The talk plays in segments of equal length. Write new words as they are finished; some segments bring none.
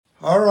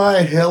All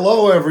right,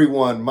 hello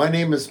everyone. My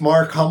name is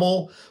Mark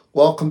Hummel.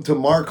 Welcome to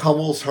Mark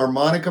Hummel's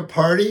Harmonica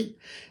Party.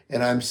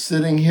 And I'm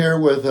sitting here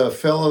with a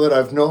fellow that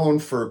I've known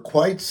for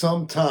quite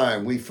some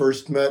time. We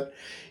first met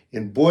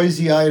in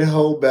Boise,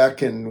 Idaho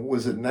back in,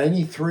 was it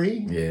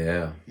 93?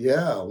 Yeah.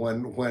 Yeah,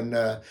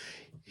 when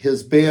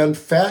his band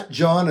Fat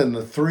John and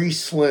the Three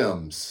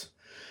Slims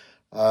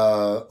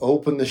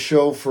opened the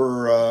show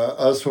for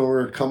us when we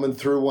were coming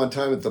through one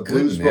time at the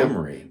Blues Good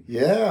memory.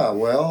 Yeah,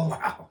 well.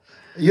 Wow.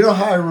 You know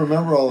how I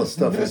remember all this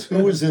stuff is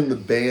who was in the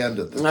band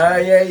at the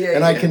time.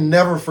 And I can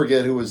never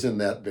forget who was in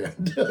that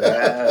band.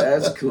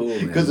 That's cool,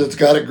 Because it's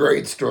got a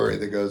great story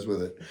that goes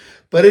with it.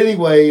 But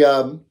anyway,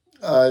 John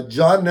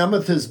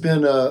Nemeth has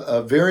been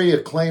a very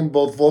acclaimed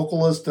both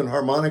vocalist and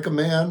harmonica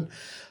man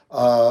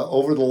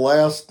over the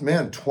last,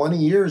 20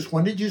 years.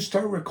 When did you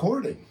start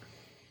recording?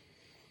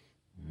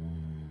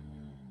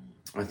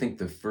 I think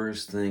the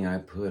first thing I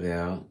put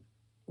out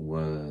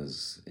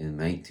was in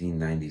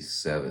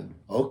 1997.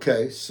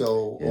 Okay,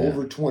 so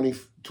over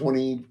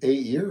 28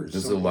 years. It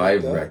was a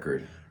live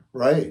record.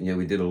 Right. Yeah,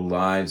 we did a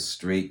live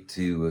straight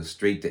to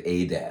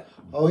ADAT.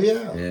 Oh,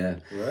 yeah. Yeah.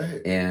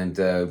 Right. And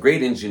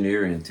great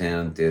engineer in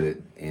town did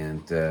it.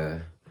 And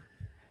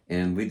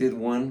we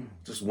did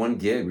just one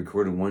gig,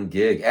 recorded one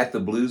gig at the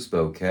Blues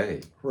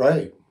Bouquet.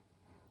 Right.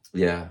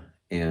 Yeah.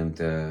 And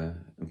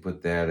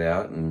put that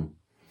out. And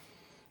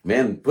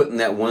man, putting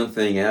that one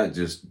thing out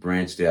just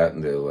branched out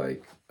into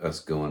like us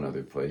going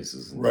other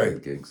places and doing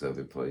gigs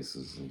other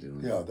places and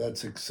doing. Yeah,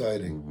 that's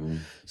exciting. Mm-hmm.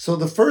 So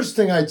the first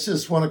thing I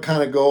just want to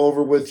kind of go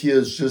over with you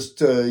is just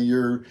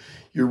your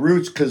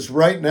roots, because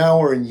right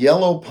now we're in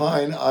Yellow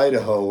Pine,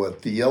 Idaho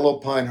at the Yellow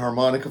Pine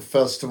Harmonica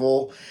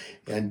Festival,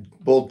 and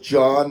both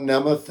John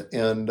Nemeth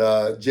and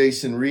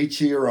Jason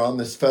Ricci are on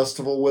this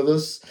festival with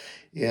us,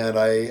 and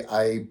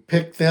I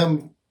picked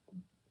them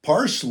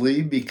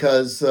partially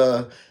because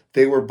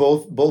they were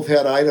both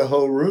had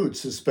Idaho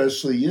roots,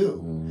 especially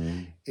you.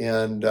 Mm-hmm.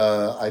 And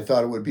I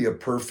thought it would be a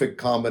perfect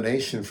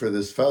combination for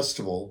this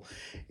festival.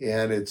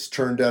 And it's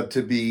turned out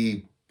to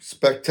be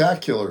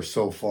spectacular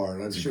so far.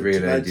 And I'm sure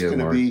tonight's going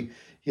to be,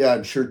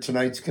 I'm sure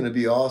tonight's going to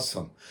be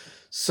awesome.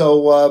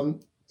 So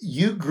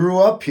you grew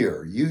up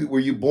here. Were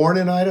you born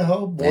in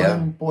Idaho? Born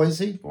in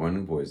Boise? Born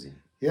in Boise.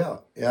 Yeah.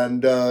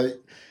 And I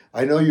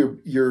know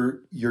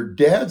your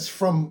dad's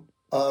from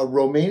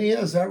Romania,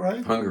 is that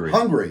right?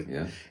 Hungary.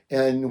 Yeah.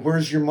 And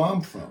where's your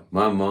mom from?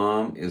 My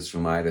mom is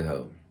from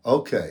Idaho.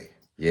 Okay.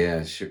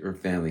 Yeah, her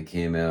family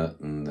came out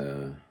and,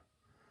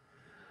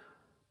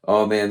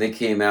 they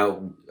came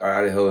out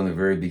Idaho in the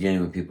very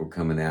beginning when people were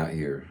coming out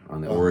here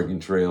on the Oregon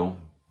Trail.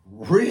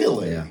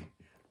 Really? Yeah.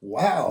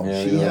 Wow.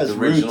 Yeah, she has the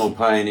original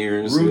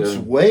pioneers. Roots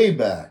way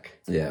back.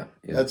 Yeah.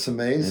 That's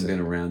amazing. They've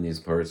been around these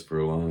parts for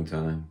a long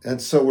time.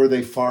 And so were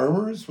they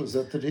farmers? Was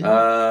that the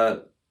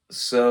deal?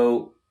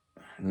 So,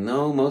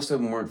 no, most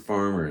of them weren't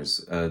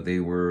farmers. They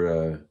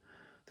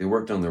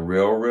worked on the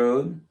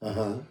railroad.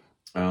 Uh-huh.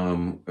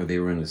 Or they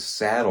were in the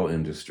saddle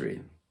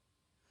industry.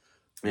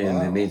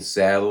 And they made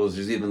saddles.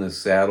 There's even a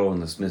saddle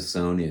in the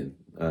Smithsonian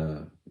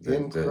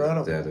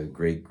Incredible. that a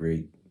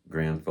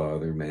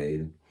great-great-grandfather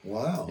made.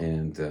 Wow.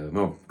 And,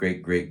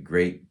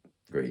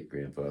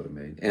 great-great-great-great-grandfather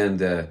made.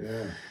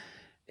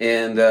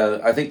 And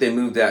I think they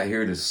moved out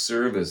here to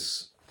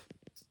service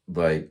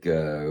like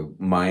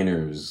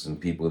miners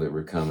and people that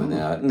were coming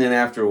out. And then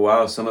after a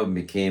while, some of them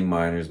became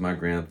miners. My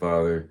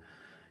grandfather,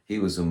 he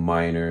was a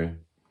miner.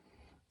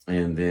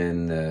 And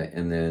then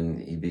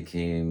he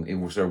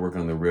started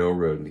working on the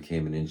railroad and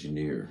became an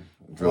engineer,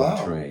 drove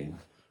a train.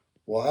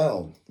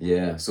 Wow.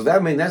 Yeah. So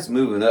that's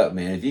moving up,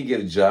 man. If you get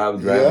a job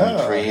driving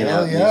a train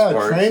out these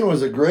parts. Train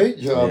was a great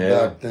job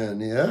back then.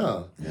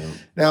 Yeah.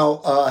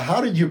 Now,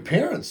 how did your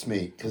parents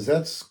meet? Because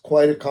that's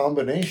quite a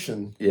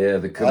combination. Yeah,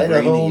 the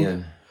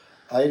Cabrini.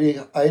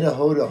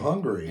 Idaho to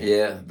Hungary.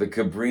 Yeah, the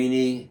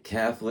Cabrini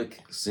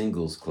Catholic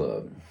Singles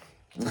Club.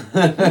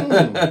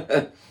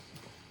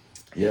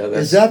 Yeah,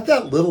 is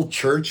that little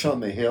church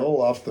on the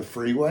hill off the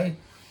freeway?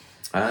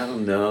 I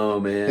don't know,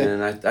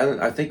 man.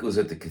 I think it was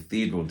at the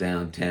cathedral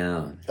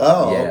downtown.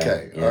 Oh,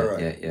 okay. Yeah, all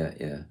right.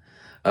 Yeah.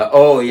 I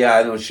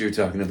know what you're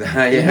talking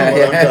about. Yeah.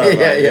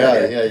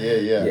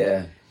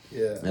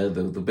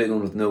 The big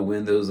one with no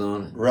windows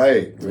on it.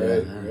 Right.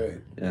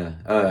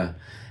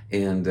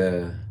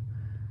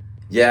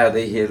 Yeah.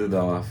 They hit it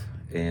off,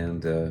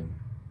 and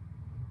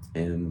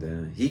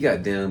he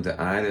got down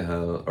to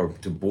Idaho or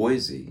to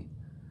Boise.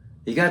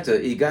 He got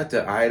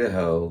to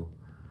Idaho.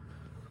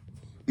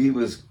 He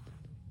was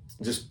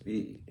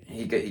he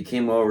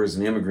came over as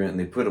an immigrant, and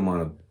they put him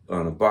on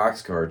a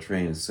boxcar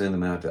train and sent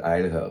him out to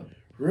Idaho.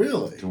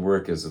 Really? To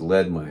work as a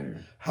lead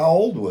miner. How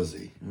old was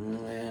he?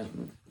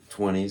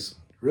 20s.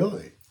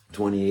 Really?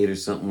 28 or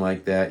something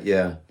like that.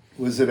 Yeah.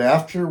 Was it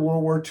after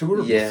World War II or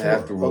before?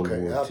 After World War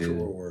II. After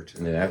World War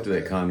II. Yeah, after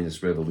that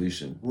communist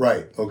revolution.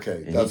 Right.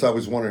 Okay. I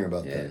was wondering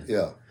about that.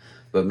 Yeah.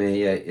 But man,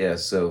 yeah.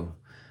 So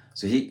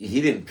So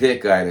he didn't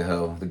pick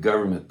Idaho. The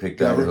government picked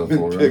Idaho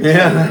for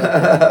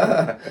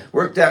him.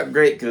 Worked out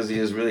great because he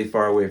was really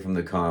far away from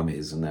the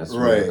commies, and that's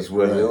what it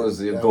was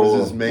the that goal.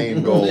 Was his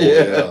main goal.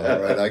 Yeah,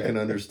 right. I can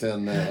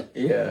understand that.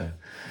 Yeah,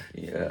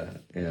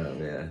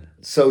 man.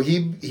 So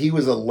he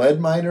was a lead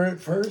miner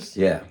at first.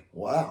 Yeah.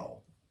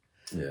 Wow.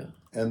 Yeah.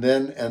 And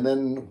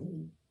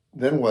then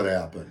what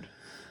happened?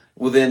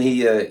 Well, then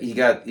he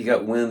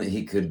got wind that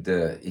he could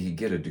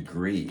get a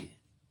degree.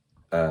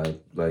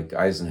 Like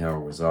Eisenhower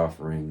was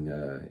offering,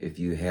 if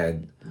you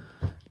had,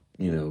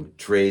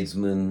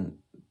 tradesman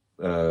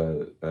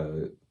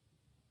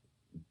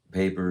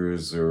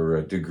papers or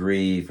a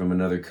degree from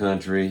another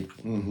country,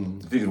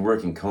 if you could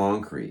work in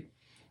concrete.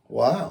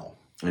 Wow.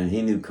 And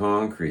he knew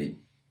concrete,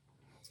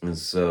 and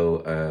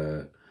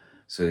so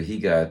he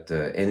got,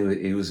 and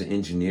he was an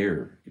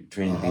engineer,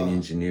 trained to be an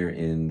engineer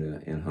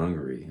in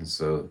Hungary, and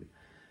so.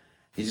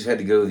 He just had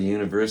to go to the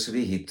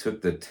university. He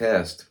took the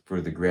test for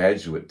the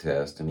graduate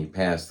test, and he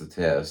passed the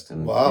test.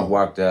 And he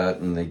walked out,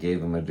 and they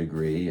gave him a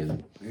degree.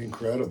 And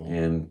incredible.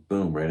 And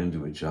boom, right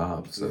into a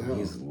job. So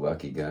he's a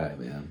lucky guy,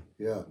 man.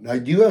 Yeah. Now,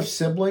 do you have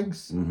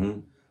siblings? Mm-hmm.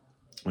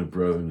 A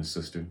brother and a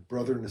sister.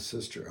 Brother and a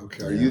sister.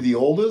 Okay. Are you the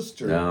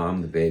oldest? Or? No,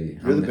 I'm the baby.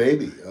 You're the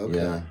baby. Okay.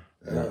 Yeah.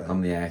 Right.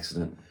 I'm the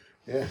accident.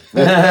 Yeah.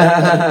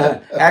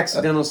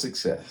 Accidental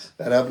success.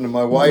 That happened to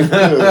my wife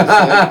too.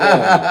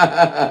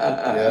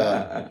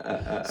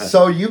 Yeah.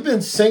 So you've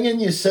been singing,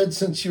 you said,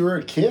 since you were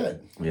a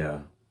kid. Yeah.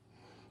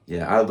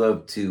 Yeah, I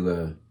love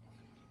to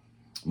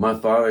my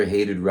father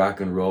hated rock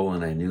and roll,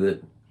 and I knew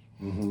it.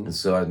 Mm-hmm. And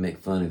so I'd make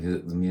fun of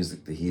the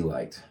music that he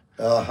liked.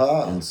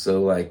 And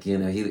so, like, he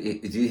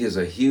has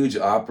a huge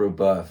opera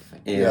buff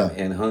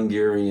and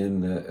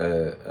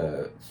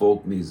Hungarian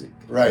folk music.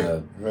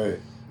 Right.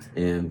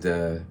 And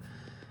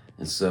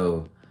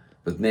so,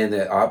 but man,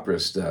 that opera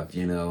stuff,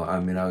 I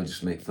would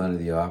just make fun of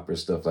the opera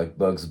stuff, like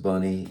Bugs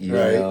Bunny, you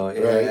know.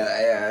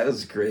 Yeah, it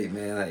was great,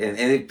 man. And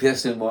it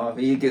pissed him off.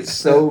 He gets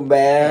so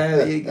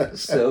mad.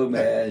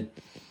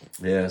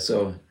 Yeah,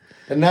 so.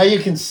 And now you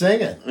can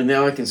sing it. And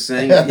now I can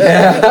sing it.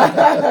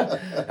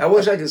 Yeah. I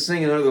wish I could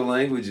sing in other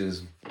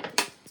languages.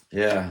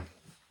 Yeah.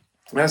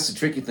 That's the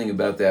tricky thing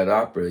about that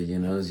opera,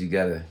 is you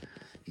gotta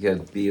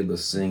be able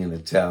to sing in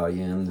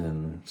Italian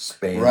and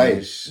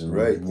Spanish and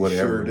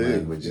whatever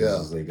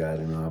languages they got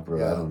in opera.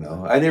 Yeah. I don't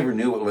know. I never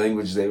knew what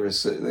language they were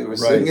singing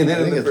in.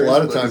 I think a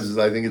lot of times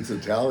I think it's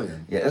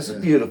Italian. Yeah, it's a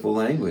beautiful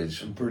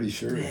language. I'm pretty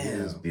sure.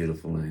 Yeah, it's a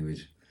beautiful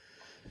language.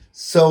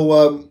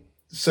 So,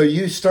 so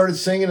you started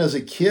singing as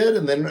a kid,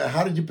 and then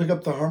how did you pick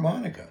up the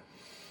harmonica?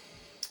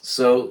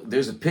 So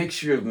there's a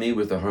picture of me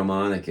with a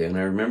harmonica, and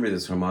I remember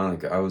this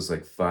harmonica. I was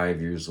like 5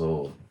 years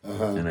old,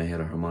 and I had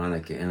a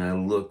harmonica, and I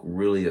looked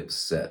really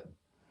upset.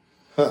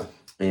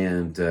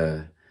 And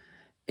I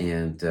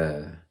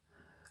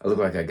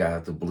looked like I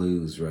got the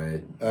blues,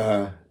 right?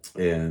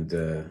 And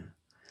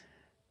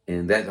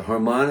that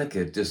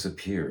harmonica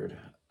disappeared.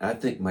 I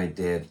think my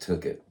dad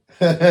took it.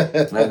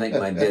 I think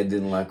my dad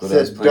didn't like what I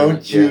was playing.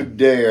 Don't you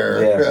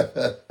dare.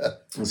 Yeah.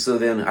 And so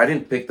then I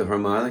didn't pick the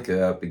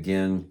harmonica up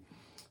again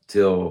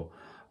till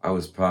I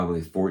was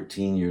probably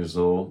 14 years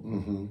old.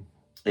 Mm-hmm.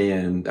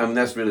 And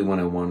that's really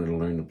when I wanted to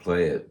learn to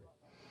play it.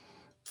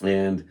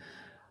 And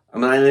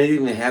I didn't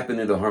even happen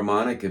into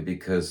harmonica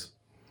because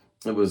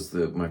it was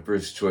my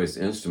first choice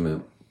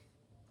instrument.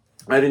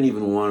 I didn't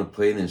even want to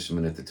play an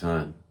instrument at the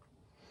time.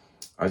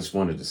 I just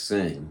wanted to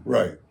sing.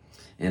 Right.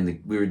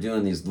 And we were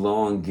doing these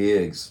long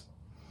gigs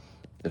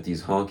at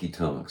these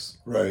honky-tonks.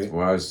 Right.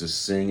 Where I was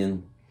just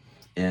singing.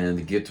 And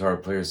the guitar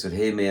player said,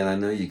 "Hey, man, I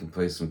know you can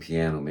play some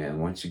piano, man.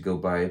 Why don't you go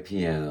buy a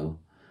piano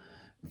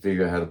and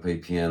figure out how to play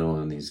piano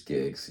on these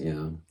gigs,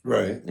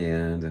 Right.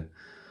 And I'm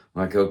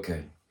like,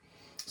 okay.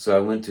 So I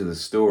went to the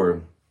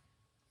store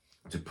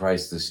to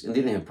price this. And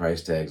they didn't have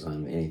price tags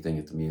on anything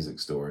at the music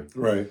store.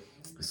 Right.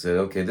 I said,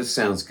 okay, this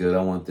sounds good.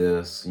 I want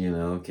this,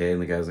 okay.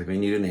 And the guy's like, we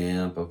need an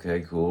amp.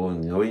 Okay, cool.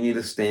 And, you need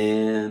a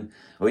stand.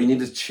 Oh, you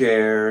need a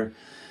chair.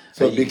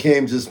 So it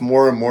became just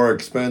more and more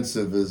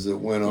expensive as it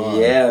went on.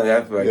 Yeah,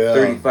 that's like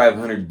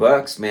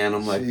 $3,500, man.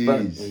 I'm like,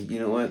 but you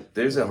know what?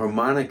 There's a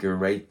harmonica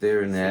right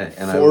there in that,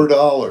 and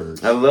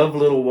 $4. I love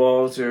Little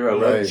Walter. I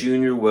love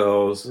Junior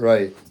Wells.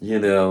 Right.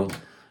 Man,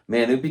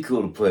 it'd be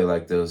cool to play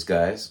like those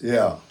guys.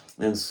 Yeah.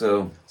 And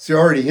so you're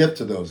already hip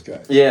to those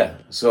guys. Yeah.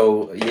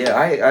 So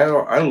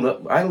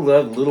I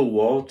love Little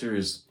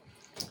Walter's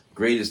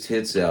greatest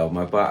hits album.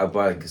 I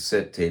bought a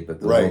cassette tape at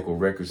the local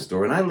record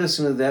store, and I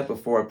listened to that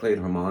before I played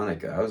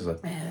harmonica. I was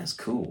like, man, that's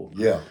cool.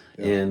 Yeah.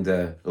 And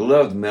I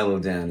loved "Mellow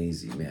Down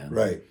Easy," man.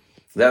 Right.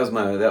 That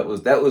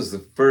was the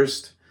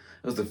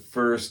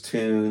first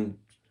tune.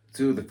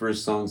 Two of the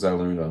first songs I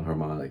learned on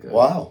harmonica.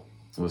 Wow.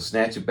 It was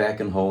 "Snatch It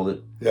Back and Hold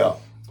It." Yeah.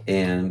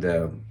 And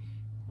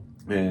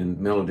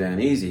 "Mellow Down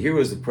Easy." Here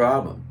was the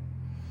problem.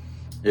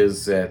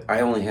 Is that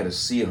I only had a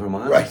C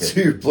harmonica. Right,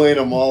 so you're playing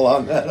them all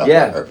on that.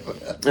 Yeah.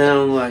 And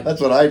I'm like... That's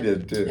what I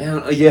did, too.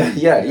 Yeah.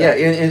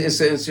 And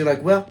so you're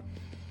like, well,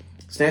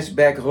 Snatch It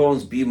Back and Hold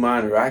It's B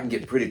minor. I can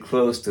get pretty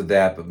close to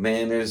that, but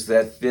man, there's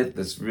that fifth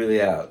that's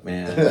really out,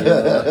 man.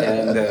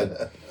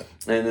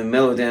 And then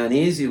Mellow Down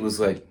Easy was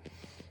like,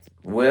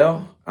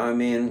 well, I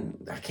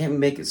mean, I can't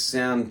make it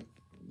sound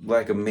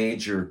like a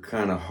major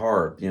kind of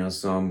harp,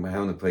 so I'm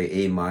having to play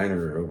A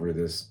minor over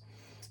this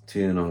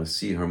tune on a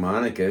C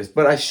harmonica.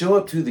 But I show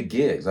up to the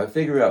gigs. I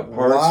figure out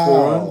parts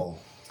for them,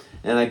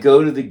 and I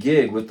go to the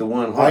gig with the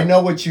one harp. I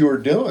know what you were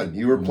doing.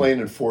 You were playing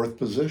in fourth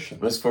position.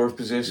 That's fourth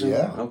position?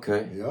 Yeah.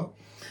 Okay. Yeah.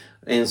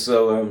 And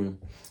so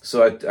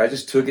I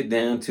just took it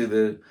down to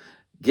the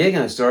gig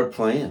and I started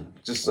playing.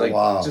 Just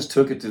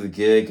took it to the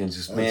gig and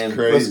just, That's man,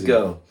 crazy. let's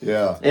go.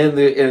 Yeah. And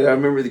I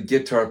remember the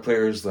guitar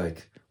player was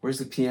like, where's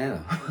the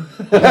piano?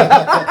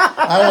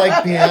 I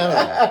like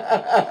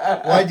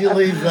piano. Why'd you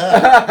leave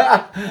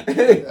that?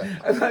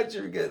 I thought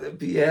you were getting the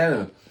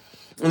piano.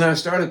 And I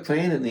started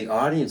playing it and the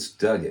audience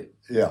dug it.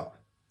 Yeah.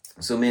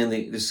 So, man,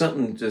 there's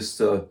something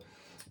just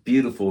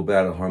beautiful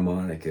about a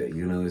harmonica.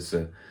 It's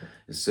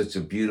such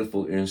a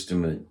beautiful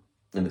instrument.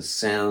 And it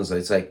sounds like,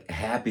 it's like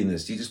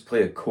happiness. You just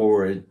play a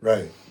chord.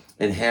 Right.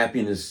 And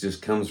happiness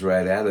just comes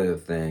right out of the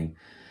thing.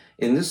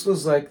 And this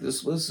was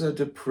a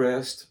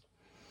depressed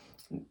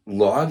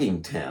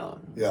logging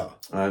town. Yeah.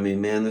 I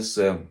mean, man, this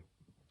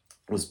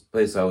was the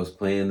place I was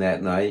playing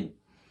that night.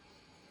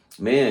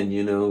 Man,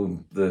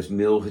 the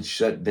mill had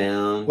shut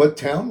down. What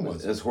town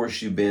was it? It's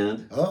Horseshoe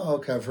Bend. Oh,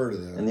 okay, I've heard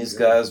of that. And these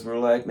guys were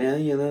like,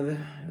 man,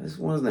 it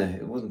wasn't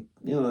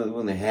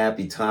the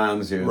happy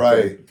times here.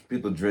 Right.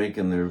 People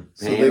drinking their pain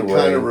So they away.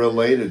 kind of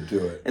related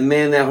to it. And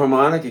man, that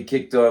harmonica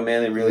kicked on.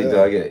 Man, they really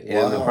dug it. And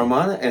Wow. the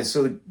harmonica, and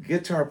so the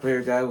guitar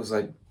player guy was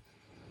like,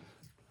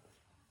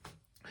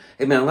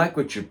 "Hey man, I like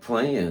what you're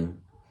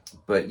playing,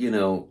 but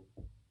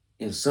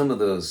some of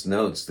those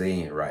notes they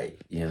ain't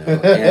right,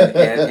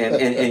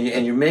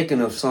 and you're making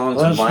those songs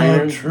That's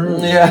minor." not true.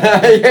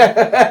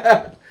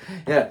 Yeah.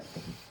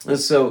 And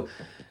so,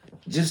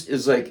 just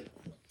it's like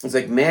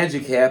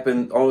magic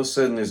happened. All of a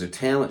sudden, there's a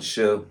talent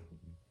show,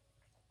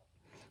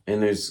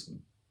 and there's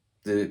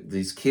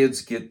these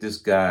kids get this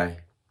guy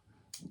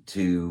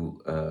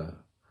to.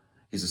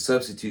 He's a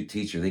substitute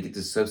teacher. They get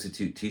this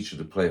substitute teacher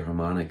to play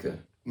harmonica.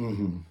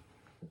 Mm-hmm.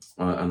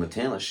 On the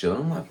talent show.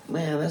 And I'm like,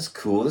 man, that's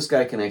cool. This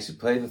guy can actually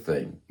play the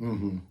thing.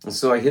 Mm-hmm. And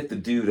so I hit the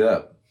dude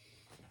up.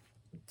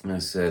 And I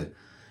said,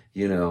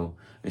 and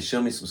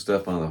show me some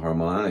stuff on the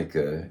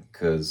harmonica,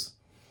 because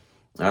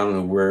I don't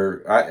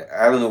know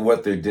I don't know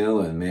what they're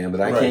doing, man, but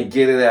I can't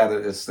get it out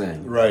of this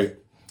thing. Right.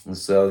 And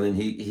so then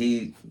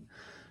he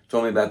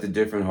told me about the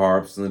different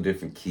harps and the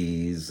different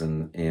keys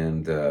and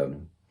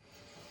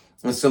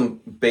some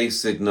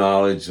basic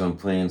knowledge on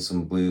playing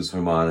some blues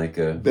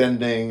harmonica,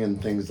 Bending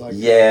and things like that.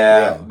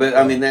 Yeah, but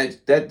I mean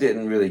that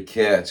didn't really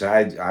catch.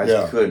 I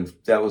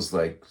couldn't. That was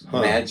like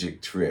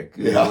magic trick.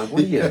 Like,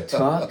 what are you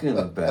talking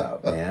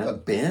about,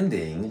 man?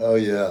 Bending? Oh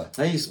yeah.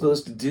 How are you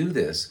supposed to do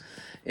this?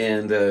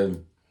 And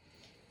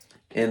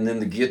then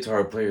the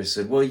guitar player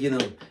said, well,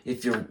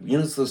 if you're,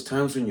 it's those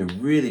times when you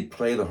really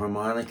play the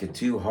harmonica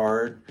too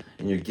hard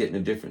and you're getting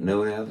a different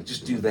note out of it,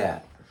 just do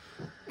that.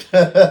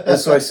 And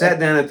so I sat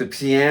down at the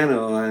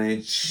piano and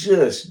I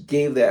just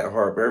gave that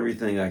harp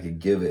everything I could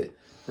give it.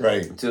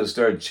 Right. Until it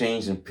started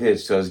changing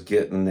pitch, so I was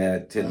getting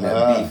that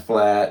B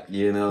flat,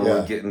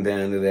 and getting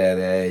down to that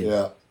A.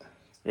 Yeah.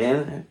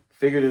 And I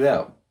figured it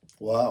out.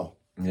 Wow.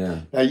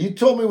 Yeah. Now you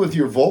told me with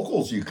your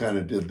vocals you kind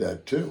of did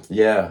that too.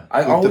 Yeah. I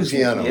with always the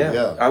piano.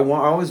 Yeah. I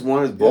always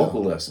wanted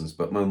vocal lessons,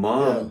 but my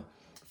mom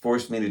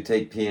forced me to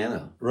take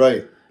piano.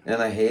 Right.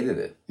 And I hated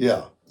it.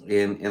 Yeah.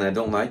 And I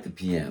don't like the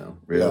piano,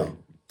 really. Yeah.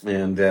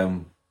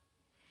 And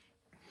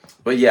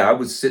but yeah, I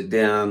would sit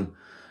down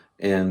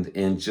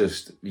and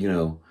just,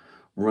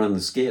 run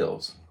the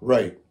scales.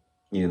 Right.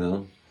 And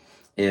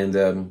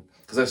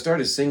because I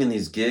started singing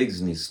these gigs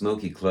in these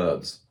smoky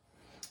clubs,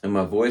 and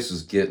my voice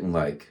was getting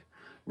like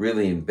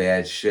really in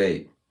bad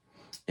shape.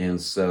 And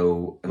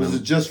so was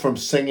it just from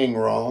singing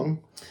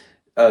wrong?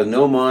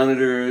 No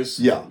monitors.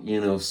 Yeah.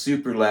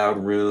 Super loud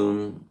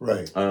room.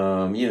 Right.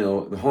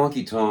 The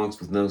honky tonks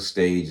with no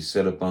stage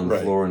set up on the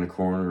floor in the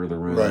corner of the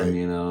room.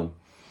 Right.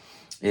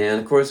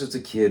 And of course it's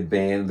a kid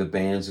band. The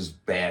band's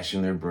just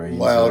bashing their brains.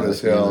 Loud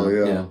as hell.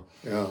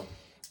 Yeah.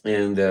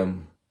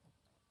 And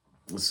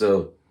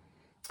so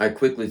I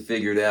quickly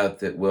figured out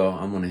that, well,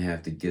 I'm going to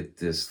have to get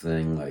this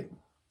thing like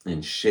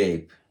in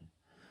shape.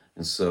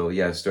 And so,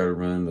 I started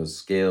running those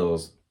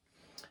scales.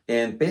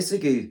 And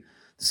basically,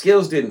 the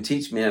scales didn't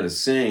teach me how to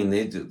sing.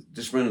 They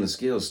just running the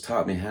scales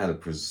taught me how to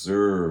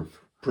preserve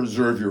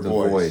your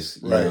voice.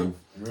 Right.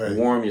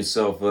 Warm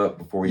yourself up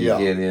before you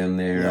get in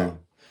there. Yeah.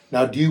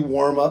 Now, do you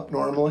warm up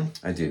normally?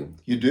 I do.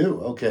 You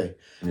do? Okay.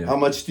 Yeah. How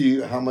much do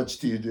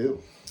you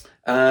do?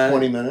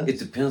 20 minutes? It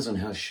depends on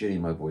how shitty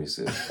my voice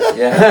is.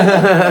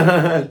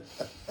 Yeah.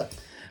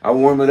 I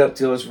warm it up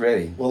till it's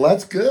ready. Well,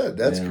 that's good.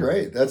 That's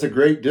great. That's a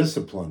great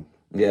discipline.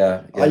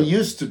 Yeah. I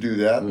used to do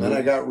that, and then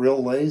I got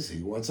real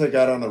lazy. Once I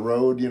got on the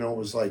road, it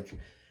was like,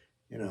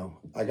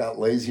 I got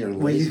lazier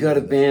and lazier. Well, you got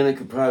a band that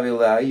could probably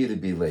allow you to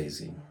be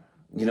lazy.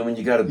 When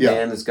you got a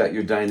band that's got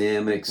your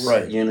dynamics,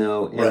 right.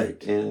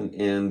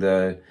 And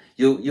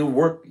you'll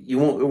work. It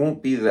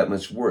won't be that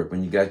much work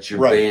when you got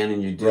your band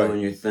and you're doing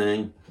your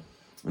thing.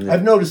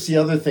 I've noticed the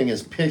other thing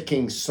is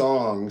picking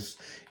songs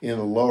in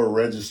the lower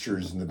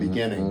registers in the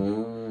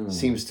beginning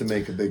seems to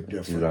make a big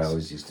difference. Dude, I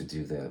always used to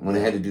do that. When I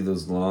had to do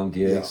those long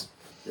gigs.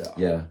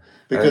 Yeah.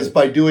 Because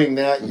by doing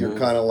that, you're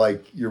kind of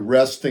like, you're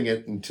resting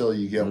it until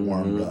you get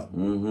warmed up.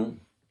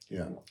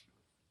 Yeah.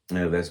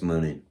 Yeah, that's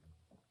money.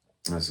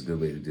 That's a good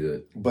way to do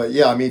it. But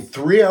yeah, I mean,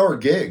 3-hour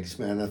gigs,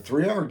 man. A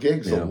 3-hour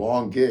gig's a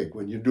long gig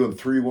when you're doing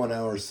 3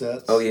 1-hour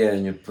sets. Oh yeah,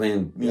 and you're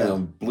playing, you know,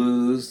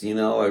 blues, you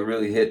know, like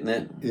really hitting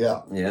it.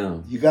 Yeah.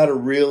 Yeah. You got to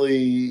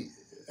really,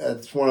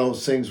 it's one of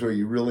those things where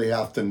you really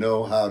have to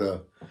know how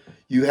to,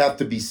 you have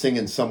to be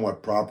singing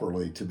somewhat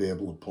properly to be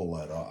able to pull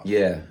that off.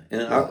 Yeah.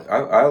 And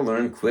I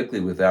learned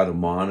quickly without a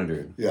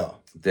monitor. Yeah.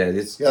 That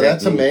it's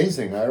that's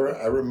amazing. I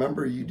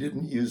remember you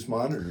didn't use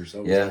monitors.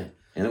 Yeah.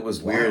 And it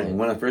was weird. And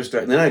when I first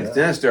started, then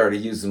I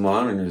started using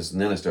monitors, and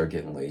then I started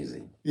getting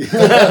lazy.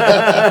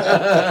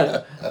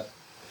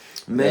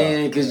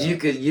 Man, because you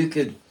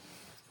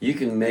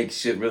can make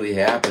shit really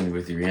happen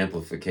with your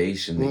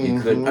amplification that you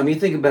couldn't. I mean,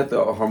 think about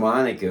the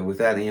harmonica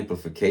without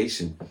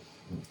amplification.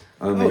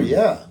 I mean,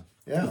 yeah.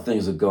 The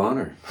thing's a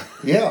goner.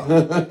 Yeah.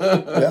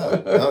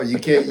 No, you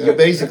can't. You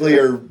basically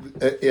are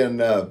in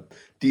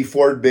D.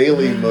 Ford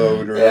Bailey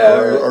mode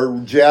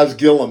or Jazz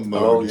Gillum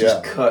mode. Oh,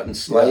 just cutting,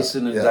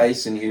 slicing, and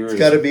dicing ears. It's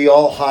got to be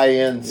all high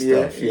end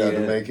stuff to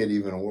make it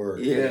even work.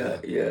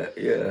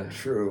 Yeah.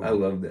 True. I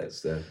love that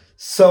stuff.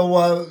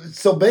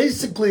 So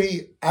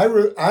basically,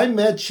 I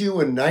met you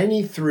in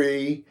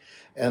 '93,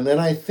 and then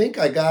I think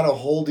I got a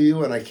hold of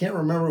you, and I can't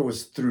remember, it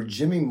was through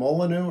Jimmy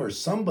Molyneux or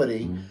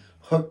somebody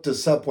hooked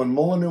us up when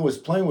Molyneux was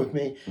playing with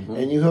me,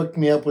 and you hooked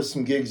me up with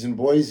some gigs in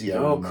Boise.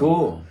 Oh,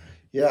 cool.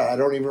 Yeah, I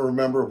don't even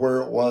remember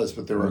where it was,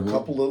 but there were a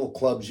couple little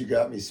clubs. You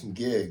got me some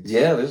gigs.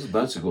 Yeah, there's a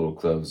bunch of little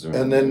clubs around.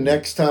 And then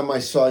next time I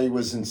saw you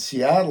was in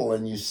Seattle,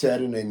 and you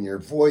said it, and your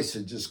voice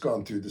had just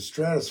gone through the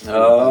stratosphere.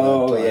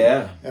 Oh,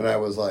 yeah. And I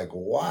was like,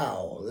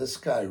 wow, this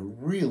guy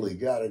really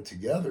got it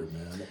together,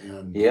 man.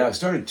 And yeah, I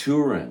started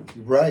touring.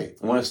 Right.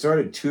 And when I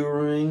started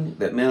touring,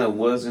 that meant I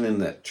wasn't in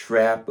that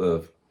trap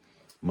of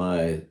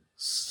my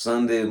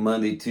Sunday,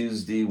 Monday,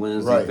 Tuesday,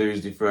 Wednesday,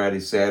 Thursday, Friday,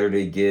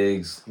 Saturday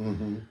gigs.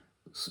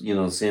 You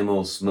know, same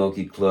old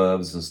smoky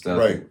clubs and stuff.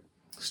 Right.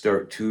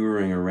 Start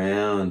touring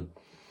around.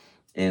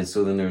 And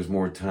so then there's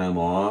more time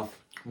off.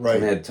 Right.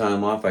 When I had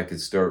time off, I could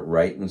start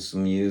writing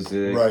some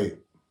music. Right.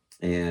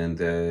 And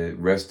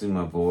resting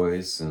my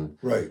voice. And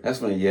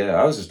that's when,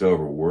 I was just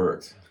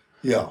overworked.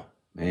 Yeah.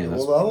 Man,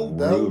 that's that'll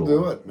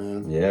do it,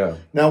 man. Yeah.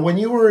 Now, when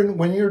you were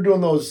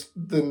doing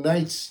the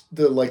nights,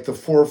 the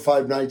 4 or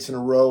 5 nights in a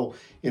row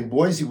in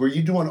Boise, were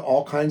you doing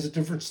all kinds of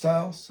different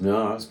styles?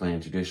 No, I was playing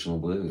traditional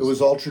blues. It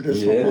was all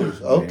traditional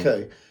blues.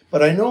 Okay, yeah.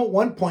 But I know at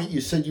one point you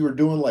said you were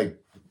doing like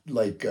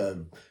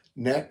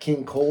Nat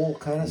King Cole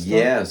kind of stuff.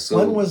 Yeah. So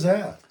when was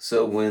that?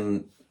 So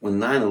when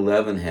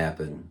 9/11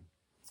 happened,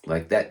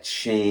 like that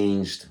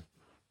changed,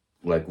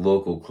 like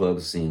local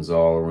club scenes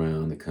all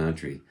around the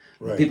country.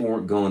 Right. People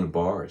weren't going to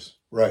bars.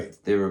 Right.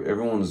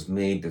 Everyone was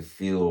made to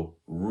feel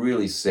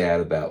really sad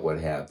about what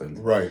happened.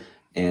 Right.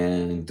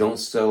 And don't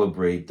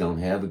celebrate, don't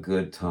have a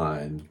good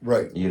time.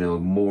 Right. You know,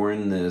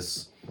 mourn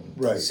this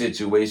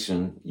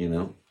situation, you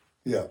know.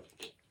 Yeah.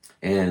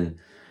 And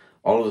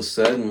all of a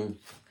sudden,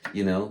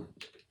 you know,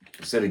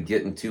 instead of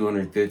getting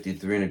 250,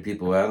 300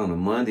 people out on a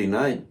Monday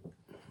night,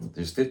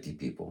 there's 50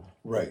 people.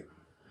 Right.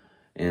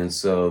 And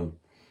so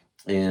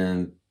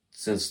then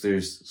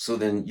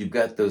you've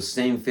got those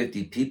same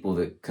 50 people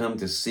that come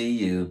to see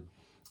you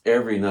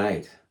every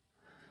night.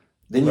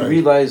 Then you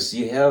realize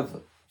you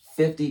have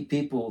 50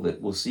 people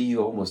that will see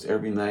you almost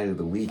every night of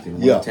the week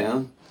in one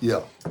town.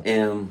 Yeah.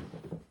 And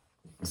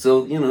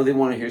so, you know, they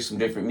want to hear some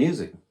different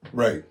music.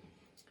 Right.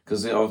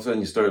 Because all of a sudden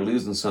you start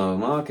losing some of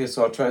them. Oh, okay,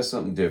 so I'll try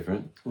something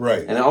different.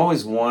 Right. And I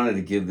always wanted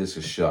to give this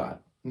a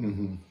shot.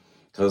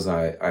 Because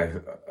I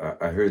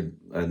heard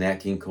a Nat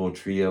King Cole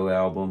Trio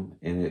album,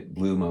 and it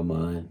blew my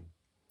mind.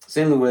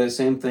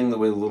 Same thing the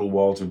way Little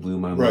Walter blew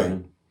my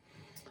mind.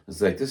 It's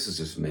like, this is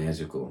just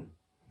magical.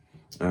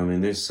 I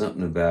mean, there's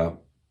something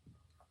about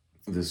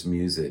this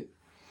music.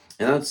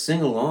 And I'd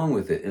sing along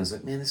with it. And it's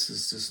like, man, this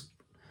is just,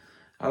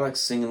 I like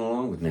singing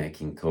along with Nat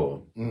King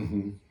Cole.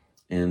 And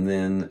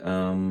then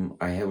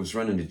I was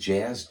running a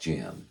jazz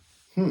jam.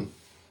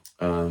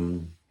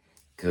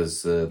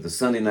 Because the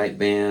Sunday night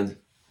band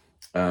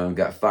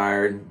got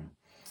fired,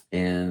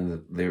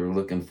 and they were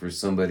looking for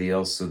somebody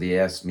else, so they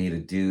asked me to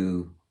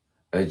do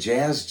a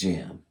jazz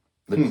jam.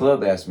 The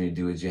club asked me to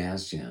do a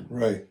jazz jam.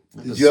 Right.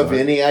 Did you have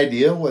any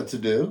idea what to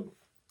do?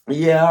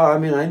 Yeah, I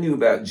mean, I knew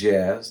about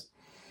jazz,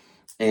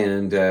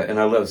 and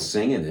I love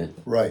singing it.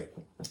 Right.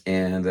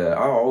 And I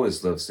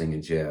always loved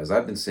singing jazz.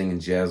 I've been singing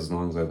jazz as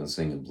long as I've been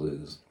singing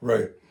blues.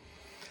 Right.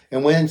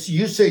 And when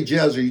you say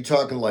jazz, are you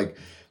talking like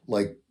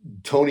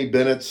Tony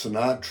Bennett,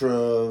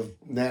 Sinatra,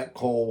 Nat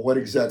Cole? What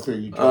exactly are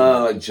you talking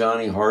about?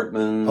 Johnny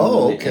Hartman.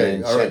 Oh, okay.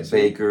 And Chet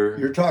Baker.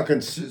 You're talking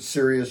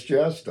serious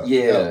jazz stuff.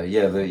 Yeah,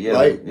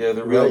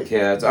 the real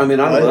cats. I mean,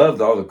 I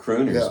loved all the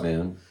crooners,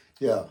 man.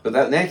 Yeah. But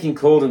that Nat King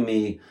Cole to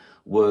me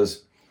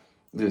was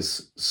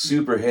this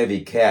super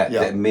heavy cat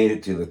that made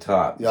it to the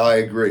top. Yeah, I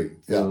agree.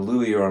 Yeah.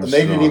 Louis Armstrong. And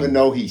they didn't even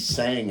know he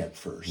sang at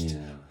first.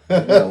 Yeah.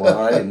 Well,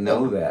 I didn't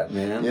know that,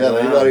 man. Yeah,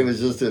 they thought he was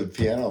just a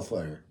piano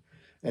player.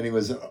 And he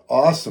was an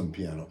awesome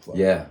piano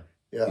player.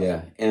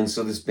 Yeah. And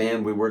so this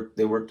band,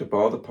 they worked up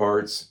all the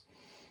parts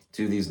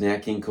to these Nat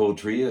King Cole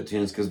Trio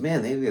tunes, because,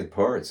 man, they had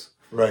parts.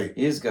 Right.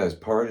 These guys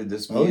parted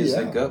this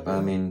music up. I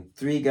mean,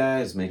 3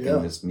 guys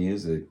making this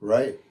music.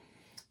 Right.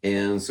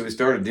 And so we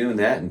started doing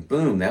that, and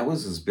boom, that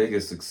was as big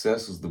a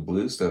success as the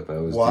blues stuff I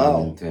was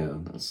doing in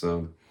town.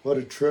 So what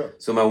a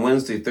trip. So my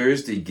Wednesday,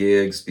 Thursday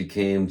gigs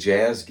became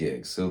jazz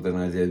gigs. So then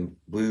I did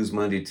blues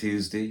Monday,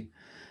 Tuesday,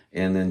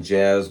 and then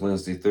jazz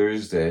Wednesday,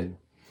 Thursday.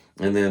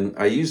 And then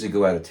I usually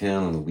go out of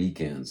town on the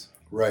weekends.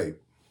 Right.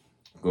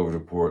 Go over to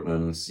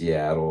Portland,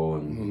 Seattle,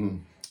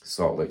 and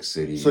Salt Lake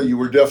City. So you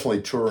were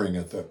definitely touring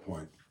at that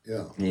point.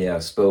 Yeah. Yeah,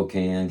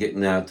 Spokane,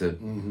 getting out to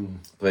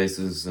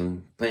places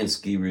and playing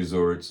ski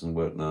resorts and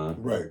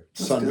whatnot. Right.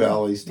 Sun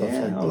Valley, stuff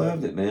like that. Yeah, I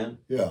loved it, man.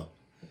 Yeah.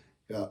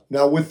 Yeah.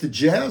 Now, with the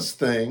jazz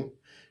thing,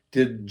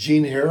 did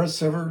Gene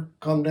Harris ever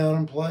come down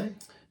and play?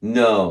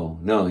 No.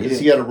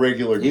 He had a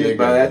regular gig.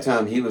 By that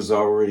time, he was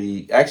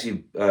already...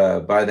 Actually,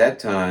 by that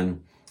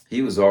time,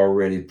 he was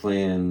already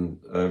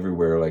playing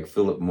everywhere, like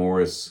Philip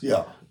Morris.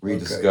 Yeah.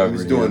 Rediscovered He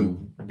was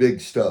doing big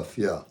stuff,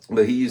 yeah.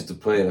 But he used to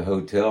play at a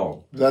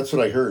hotel. That's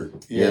what I heard.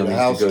 Yeah, we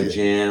used to go gig.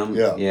 jam.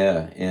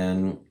 Yeah.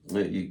 And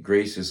a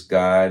gracious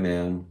guy,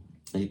 man.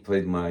 He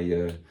played my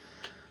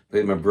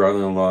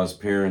brother-in-law's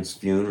parents'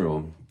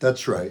 funeral.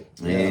 That's right.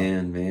 Yeah.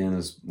 And, man,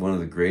 it's one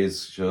of the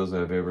greatest shows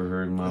I've ever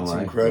heard in my life.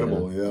 That's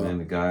incredible, yeah. And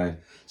the guy...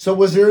 So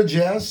was there a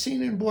jazz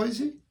scene in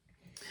Boise?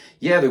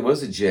 Yeah, there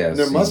was a jazz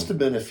There scene. must have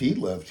been, if he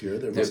lived here.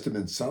 There must have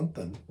been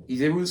something.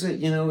 There was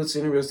it's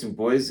interesting.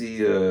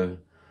 Boise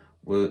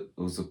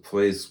was a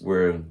place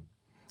where it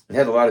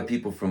had a lot of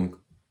people from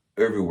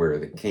everywhere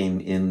that came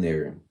in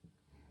there.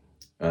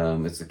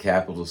 It's the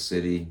capital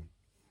city,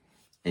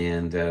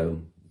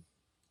 and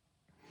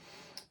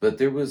but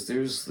there's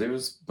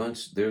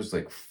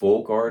like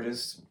folk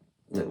artists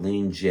that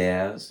lean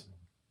jazz,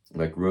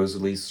 like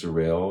Rosalie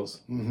Sorrells.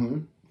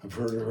 I've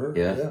heard of her.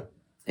 Yeah.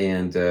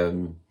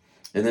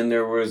 And then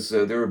there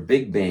were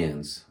big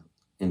bands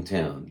in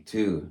town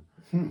too.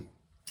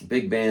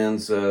 Big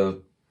bands,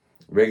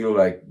 regular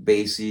like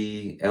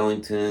Basie,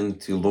 Ellington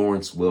to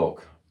Lawrence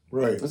Wilk.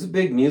 Right. It was a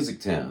big music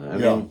town. I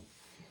mean,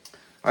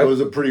 it was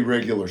a pretty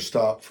regular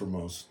stop for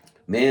most.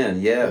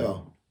 Man, yeah.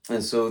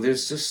 And so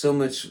there's just so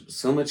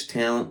much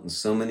talent and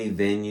so many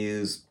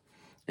venues,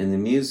 and the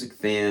music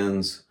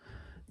fans,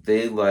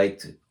 they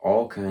liked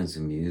all kinds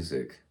of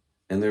music,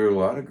 and there were a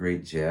lot of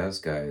great jazz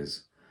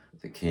guys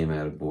that came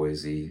out of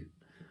Boise.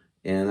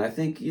 And I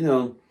think,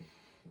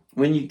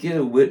 when you get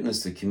to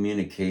witness the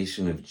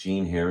communication of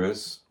Gene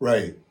Harris.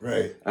 Right.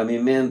 I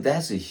mean, man,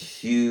 that's a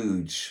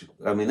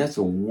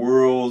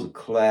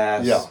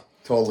world-class. Yeah,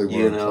 totally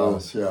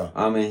world-class, yeah.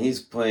 I mean, he's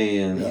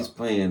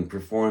playing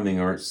performing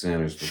arts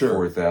centers for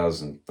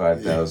 4,000,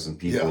 5,000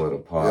 people at a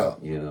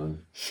pop,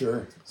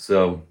 Sure.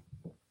 So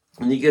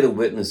when you get to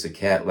witness a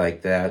cat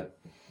like that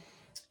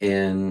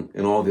and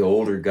all the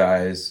older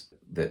guys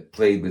that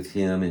played with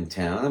him in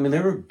town. I mean,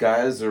 there were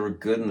guys that were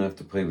good enough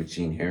to play with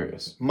Gene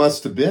Harris.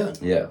 Must have been.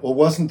 Yeah. Well,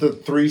 wasn't the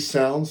Three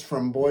Sounds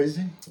from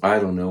Boise? I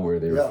don't know where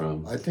they're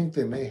from. I think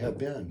they may have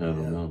been. I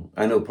don't know.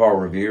 I know Paul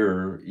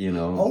Revere,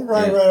 Oh,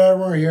 right. I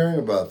remember hearing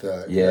about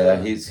that. Yeah,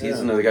 he's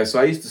another guy. So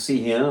I used to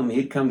see him.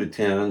 He'd come to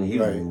town. He'd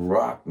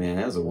rock, man.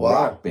 That was a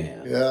rock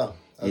band. Yeah,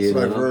 that's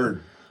what I've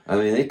heard. I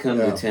mean, they come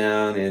to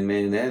town, and,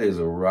 man, that is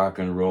a rock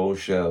and roll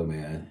show,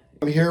 man.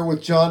 I'm here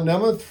with John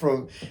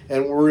Nemeth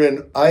and we're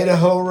in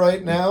Idaho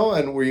right now,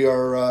 and we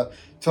are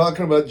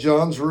talking about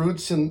John's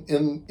roots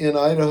in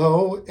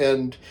Idaho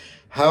and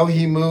how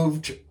he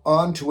moved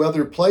on to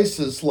other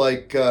places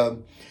like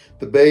the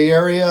Bay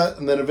Area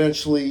and then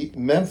eventually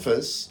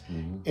Memphis.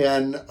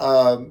 And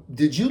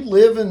did you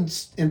live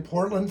in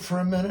Portland for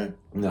a minute?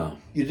 No.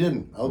 You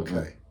didn't?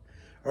 Okay.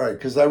 All right,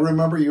 because I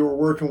remember you were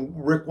working,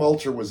 Rick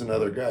Welcher was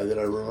another guy that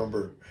I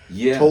remember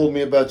told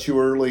me about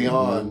you early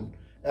on.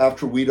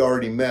 After we'd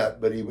already met,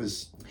 but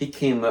he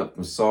came up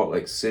from Salt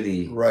Lake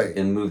City,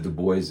 and moved to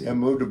Boise. And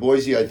moved to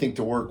Boise, I think,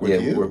 to work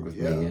with you. Work with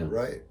me. Yeah,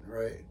 right.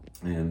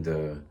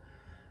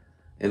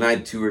 And I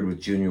toured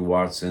with Junior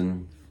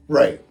Watson.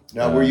 Right.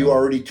 Now, were you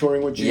already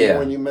touring with Junior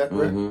when you met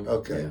Rick?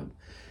 Okay.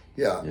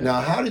 Yeah. Now,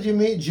 how did you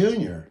meet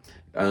Junior?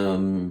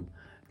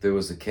 There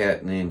was a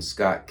cat named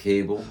Scott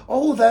Cable.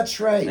 Oh, that's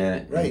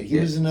right. Right. He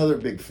was another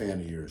big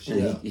fan of yours.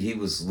 And he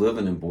was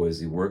living in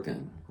Boise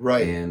working.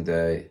 Right.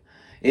 And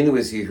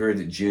anyways, he heard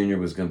that Junior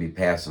was going to be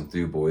passing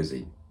through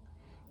Boise.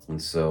 And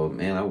so,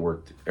 man, I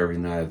worked every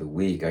night of the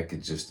week. I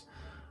could just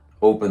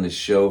open the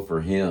show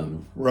for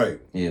him. Right.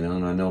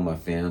 And I know my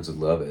fans would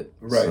love it.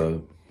 Right.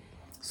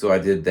 So I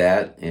did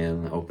that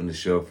and opened the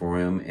show for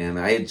him. And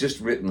I had just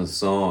written a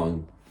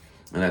song,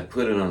 and I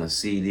put it on a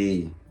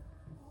CD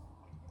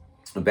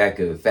back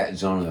of Fat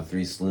John and the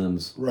Three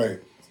Slims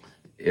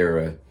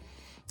era.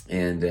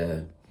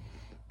 And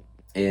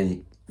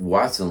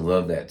Watson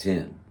loved that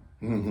tune.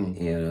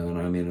 Mm-hmm. You know, and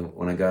I mean,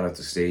 when I got off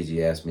the stage,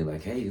 he asked me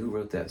like, "Hey, who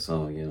wrote that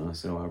song?" You know, I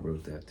said, "Oh, I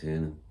wrote that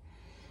tune."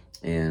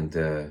 And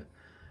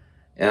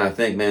I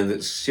think, man,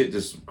 that shit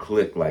just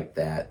clicked like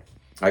that.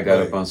 I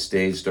got up on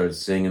stage, started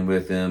singing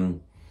with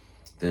him.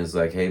 Then it's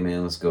like, "Hey,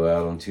 man, let's go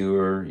out on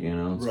tour. You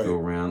know, let's go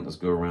around. Let's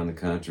go around the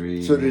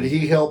country." So did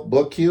he help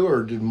book you,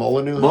 or did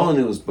Molyneux?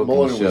 Molyneux was booking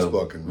the show. Molyneux was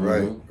booking,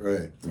 right,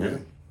 right. Yeah.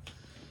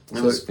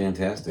 That was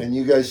fantastic. And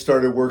you guys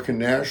started working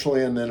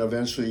nationally, and then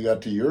eventually you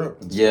got to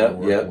Europe.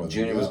 And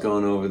Junior was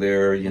going over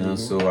there, you know,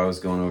 so I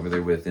was going over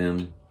there with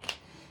him,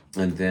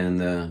 and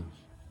then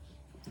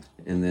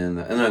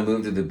I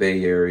moved to the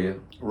Bay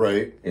Area.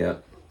 Right. Yeah,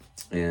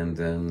 and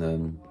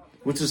then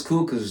which is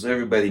cool because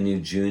everybody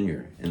knew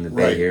Junior in the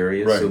Bay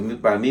Area. Right. So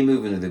by me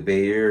moving to the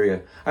Bay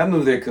Area, I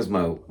moved there because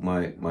my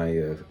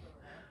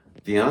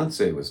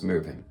fiance was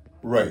moving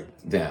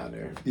down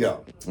there. Yeah,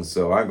 and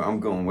so I'm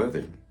going with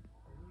her.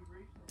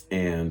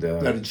 And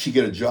now, did she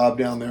get a job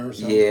down there or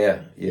something?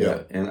 Yeah.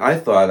 And I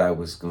thought I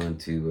was going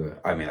to,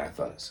 I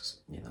thought it's just,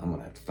 you know, I'm going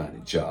to have to find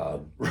a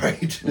job.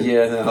 Right.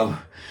 Yeah.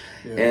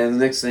 And the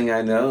next thing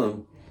I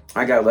know,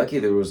 I got lucky.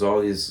 There was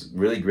all these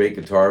really great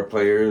guitar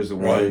players that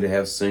wanted to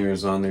have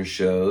singers on their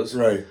shows.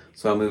 Right.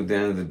 So I moved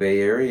down to the Bay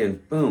Area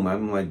and boom,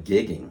 I'm like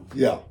gigging.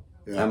 Yeah.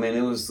 I mean,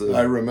 it was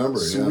the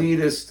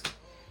sweetest...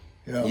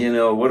 Yeah. You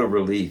know, what a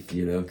relief,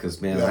 you know,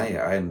 because, man,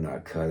 I'm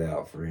not cut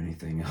out for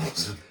anything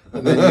else.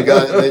 And then you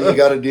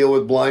got to deal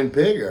with Blind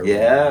Pig.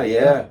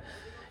 Yeah,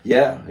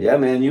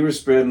 man, you were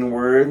spreading the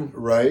word.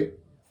 Right.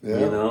 Yeah.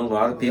 You know, a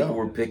lot of people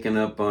were picking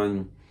up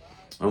on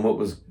what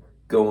was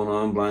going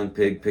on. Blind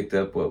Pig picked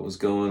up what was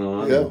going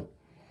on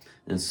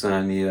and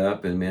signed me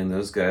up. And, man,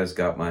 those guys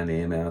got my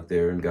name out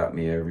there and got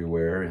me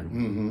everywhere.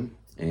 And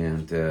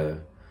and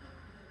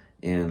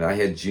I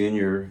had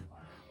Junior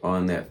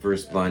on that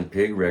first Blind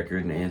Pig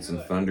record, and Anson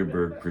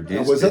Funderburgh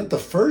produced it. Was that the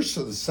first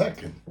or the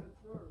second?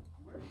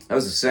 That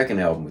was the second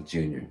album with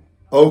Junior.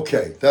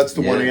 Okay, that's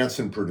the one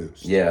Anson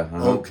produced. Yeah,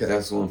 okay.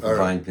 That's the one from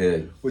Blind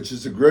Pig. Which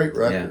is a great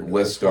record. Yeah,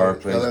 West Star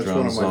plays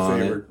drums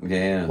on it.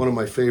 Yeah. One of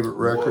my favorite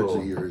records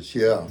of yours,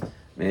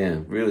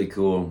 Man, really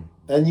cool.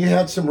 And you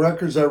had some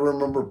records I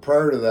remember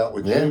prior to that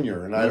with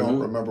Junior, and I don't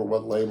remember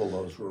what label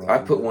those were on. I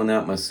put one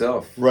out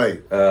myself.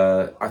 Right.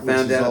 I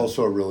found out.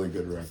 Also a really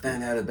good record. I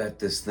found out about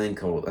this thing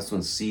called, that's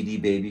when CD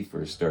Baby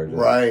first started.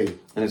 Right.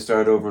 And it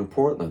started over in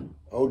Portland.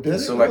 Oh, did it?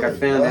 So, like, I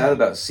found out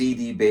about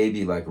CD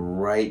Baby, like,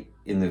 right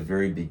in the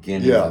very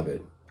beginning of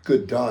it.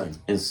 Good time.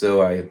 And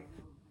so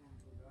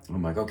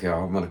I'm like, okay,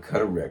 I'm going to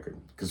cut a record.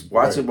 Because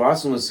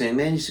Watson was saying,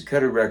 man, you should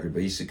cut a record,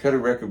 but you should cut a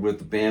record with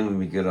the band when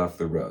we get off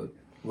the road.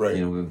 Right.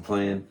 You know, we've been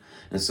playing.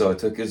 And so I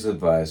took his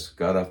advice,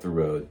 got off the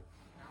road,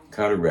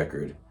 cut a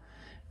record,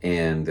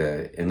 and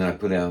then I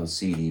put it out on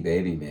CD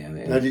Baby, man.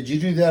 And now, did you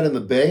do that in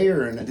the Bay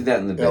or in I did that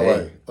in the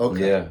Bay.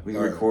 Okay. Yeah, we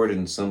recorded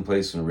in some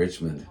place in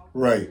Richmond.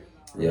 Right.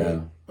 Yeah.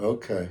 Right.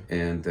 Okay.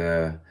 And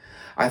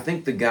I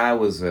think the guy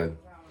was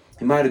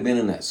he might have been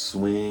in that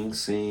swing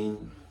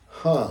scene.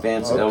 Huh.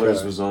 Vance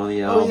Ehlers was on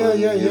the album. Oh,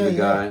 yeah. The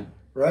guy.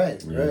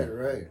 Right.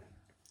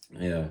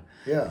 Yeah.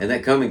 Yeah. And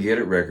that Come and Get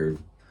It record,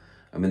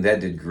 I mean,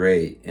 that did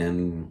great.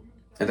 And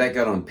that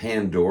got on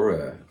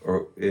Pandora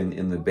or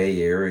in the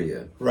Bay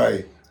Area.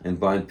 Right. And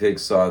Blind Pig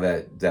saw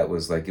that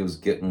was like, it was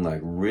getting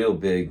like real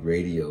big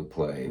radio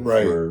play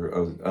for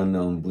an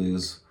unknown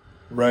blues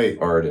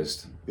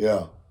artist.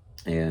 Yeah.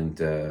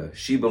 And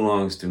She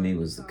Belongs to Me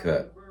was the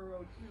cut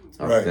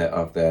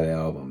off that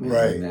album. Man.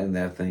 Right. And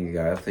that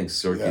thing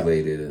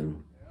circulated.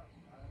 And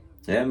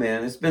yeah,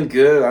 man, it's been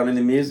good. I mean,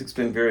 the music's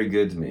been very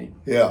good to me.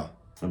 Yeah.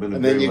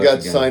 And then you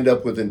got signed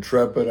up with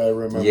Intrepid, I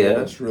remember. Yeah.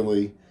 That's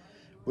really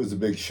was a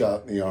big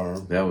shot in the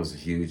arm. That was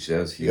huge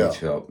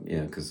help.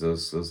 Yeah, because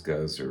those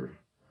guys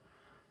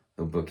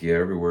they'll book you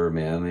everywhere,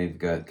 man. They've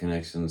got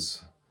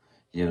connections,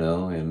 you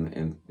know,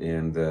 and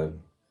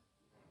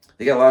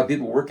they got a lot of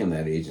people working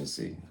that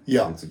agency.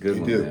 Yeah, it's a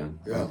good one, man.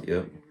 Yeah.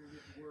 Yep.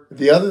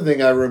 The other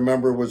thing I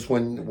remember was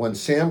when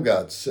Sam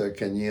got sick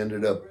and you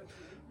ended up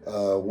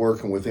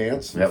working with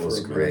Anson. That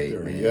was great,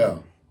 man. Yeah.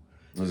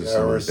 Those are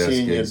some of the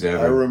best gigs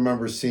ever. I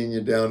remember seeing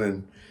you down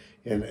in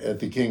at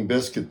the King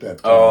Biscuit that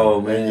time.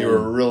 Oh, man. And you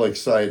were real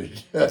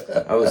excited.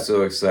 I was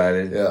so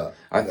excited. Yeah.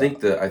 I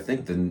think it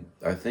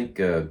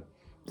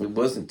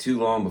wasn't too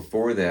long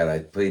before that I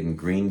played in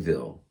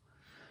Greenville,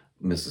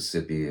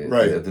 Mississippi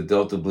at the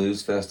Delta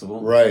Blues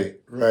Festival. Right.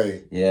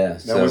 Yeah.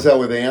 Now, was that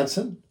with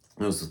Anson?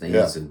 It was with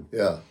Anson.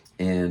 Yeah.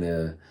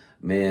 And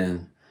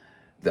man,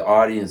 the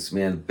audience,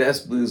 man, the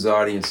best blues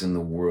audience in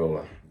the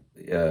world,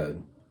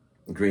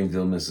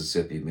 Greenville,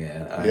 Mississippi,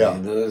 man. I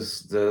mean,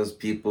 those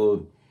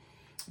people,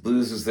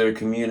 blues is their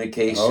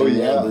communication. Oh,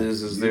 yeah.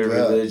 Blues is their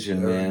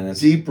religion, man. It's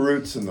deep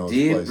roots in those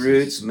places. Deep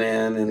roots,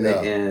 man.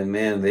 And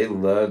man, they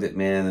loved it,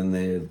 man.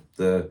 And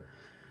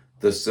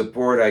the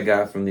support I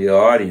got from the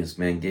audience,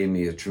 man, gave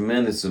me a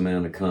tremendous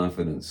amount of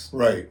confidence.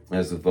 Right.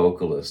 As a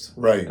vocalist.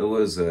 Right. It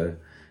was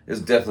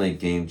definitely a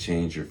game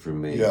changer for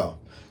me. Yeah.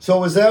 So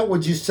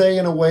would you say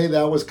in a way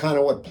that was kind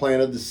of what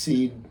planted the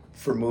seed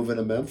for moving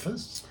to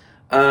Memphis?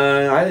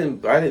 I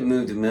didn't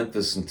move to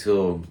Memphis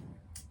until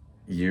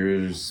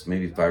years,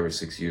 maybe 5 or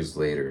 6 years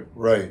later.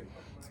 Right.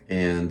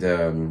 And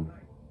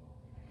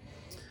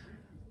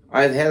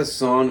I had a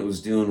song that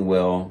was doing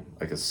well,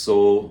 like a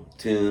soul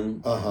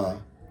tune,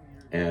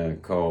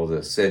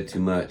 called "Said Too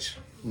Much,"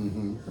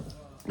 and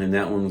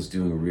that one was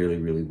doing really,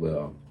 really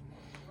well.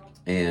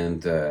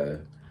 And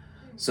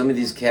some of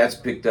these cats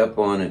picked up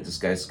on it. This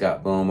guy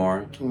Scott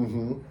Bomar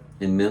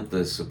in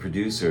Memphis, a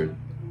producer,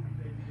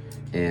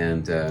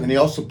 and he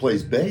also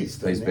plays bass.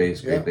 Plays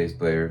bass, great bass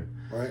player.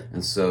 Right.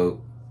 And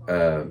so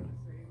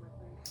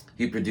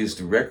he produced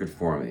a record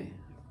for me,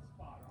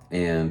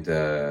 and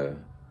I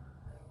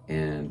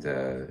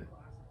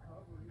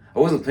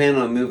wasn't planning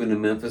on moving to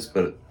Memphis,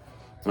 but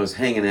I was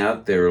hanging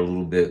out there a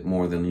little bit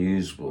more than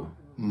usual.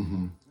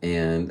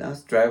 And I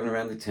was driving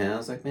around the town. I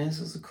was like, man, this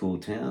is a cool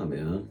town,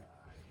 man.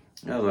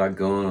 Got a lot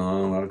going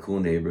on, a lot of cool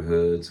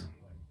neighborhoods,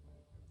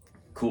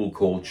 cool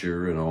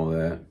culture and all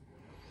that.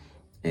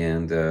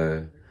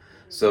 And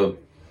so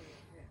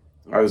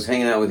I was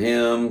hanging out with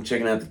him,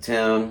 checking out the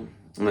town,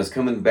 and I was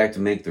coming back to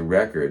make the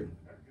record.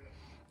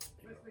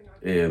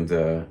 And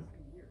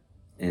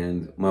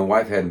my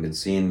wife hadn't been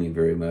seeing me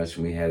very much,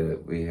 and we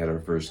had our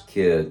first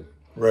kid.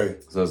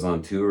 Right. So I was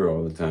on tour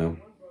all the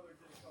time.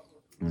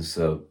 And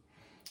so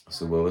I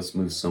said, well, let's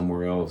move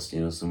somewhere else,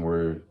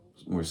 somewhere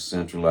more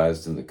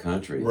centralized in the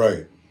country.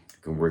 Right.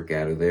 I can work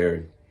out of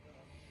there.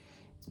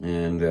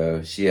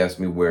 And she asked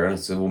me where, and I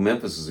said, well,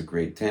 Memphis is a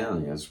great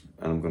town. Yes,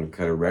 I'm going to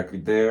cut a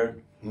record there.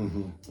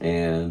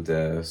 And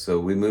so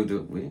we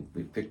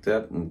we picked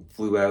up and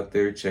flew out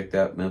there, checked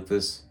out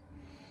Memphis.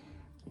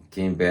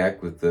 Came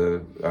back with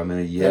I'm in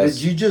a yes. Now,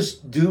 did you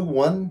just do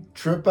one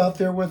trip out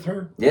there with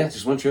her? Yeah,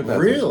 just one trip out there.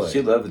 Really?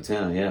 She loved the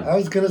town, yeah. I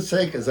was going to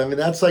say, because,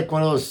 that's like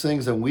one of those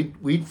things, and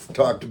we've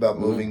talked about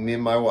moving, me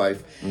and my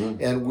wife,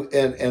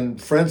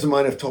 and friends of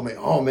mine have told me,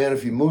 oh, man,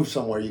 if you move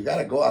somewhere, you got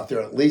to go out there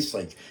at least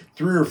like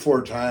 3 or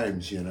 4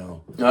 times,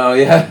 Oh,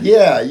 yeah?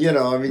 Yeah,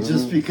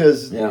 just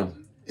because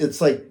it's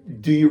like,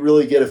 do you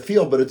really get a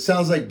feel? But it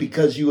sounds like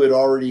because you had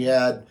already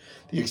had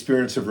the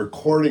experience of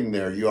recording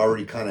there, you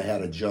already kind of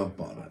had a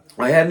jump on it.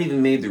 I hadn't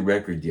even made the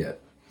record yet.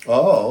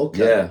 Oh,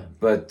 okay. Yeah,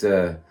 but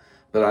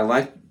I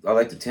like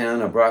the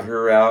town. I brought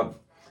her out,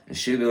 and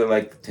she really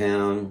liked the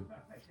town.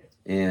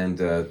 And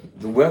the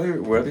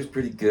weather's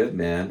pretty good,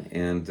 man.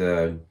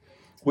 And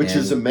which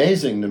is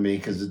amazing to me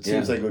because it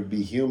seems like it would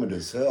be humid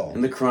as hell.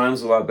 And the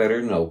crime's a lot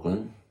better than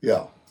Oakland.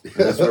 Yeah,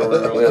 that's where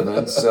we're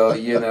living. So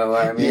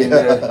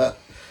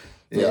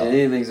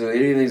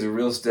anything's a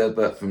real step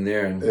up from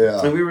there. And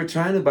we were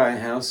trying to buy a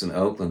house in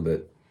Oakland,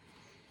 but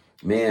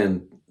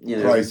man.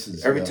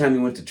 Prices, every time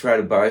you went to try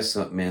to buy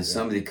something, man,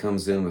 somebody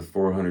comes in with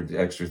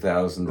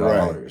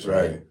 $400,000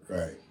 extra.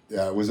 Right.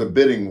 Yeah, it was a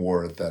bidding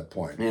war at that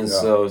point. And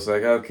so it's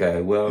like,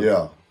 okay,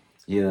 well,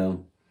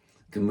 can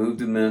move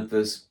to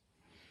Memphis,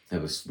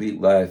 have a sweet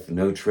life,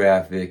 no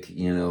traffic,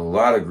 a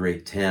lot of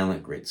great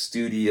talent, great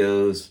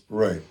studios.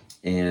 Right.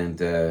 And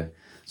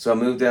so I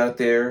moved out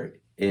there,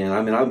 and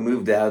I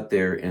moved out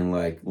there, and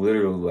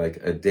literally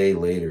a day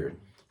later,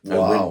 I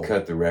went and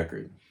cut the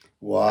record.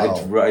 Wow!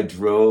 I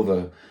drove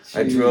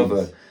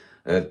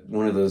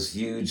one of those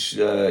huge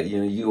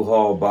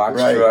U-Haul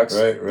box trucks.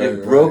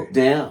 It broke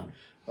down.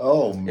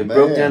 Oh man! It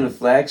broke down in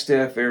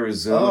Flagstaff,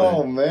 Arizona.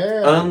 Oh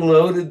man!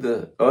 Unloaded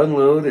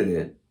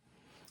it,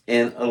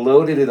 and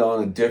loaded it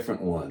on a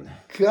different one.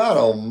 God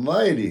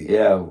Almighty!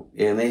 Yeah,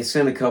 and they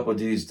sent a couple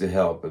dudes to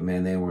help, but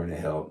man, they weren't a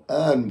help.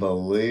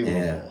 Unbelievable.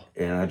 Yeah,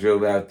 and I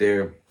drove out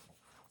there,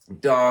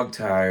 dog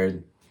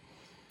tired,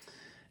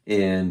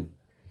 and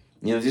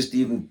just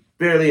even.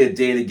 Barely a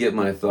day to get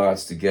my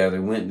thoughts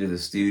together. Went into the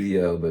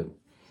studio,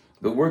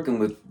 but working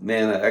with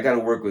I got to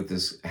work with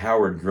this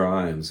Howard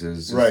Grimes,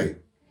 who's right.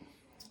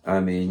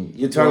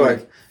 You talk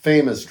like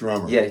famous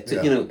drummer. Yeah,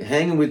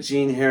 hanging with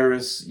Gene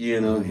Harris.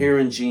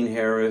 Hearing Gene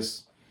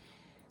Harris.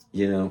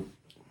 Play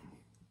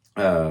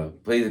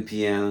the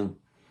piano.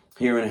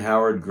 Hearing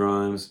Howard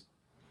Grimes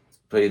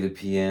play the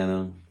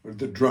piano.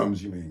 The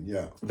drums, you mean?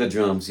 Yeah. The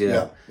drums,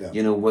 yeah.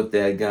 What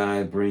that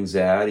guy brings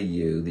out of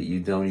you that you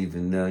don't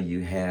even know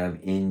you have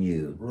in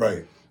you.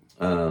 Right.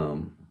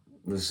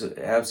 Was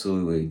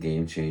absolutely a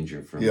game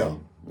changer for me.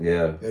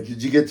 Yeah.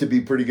 Did you get to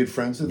be pretty good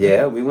friends with him?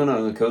 Yeah, we went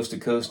on a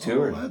coast-to-coast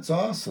tour. Oh, that's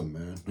awesome,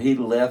 man. He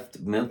left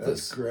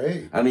Memphis. That's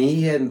great.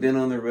 He hadn't been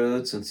on the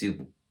road since he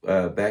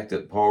backed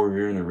up Paul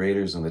Revere and the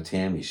Raiders on the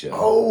Tammy Show.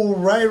 Oh,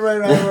 right. I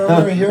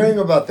remember hearing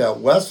about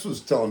that. Wes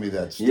was telling me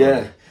that story.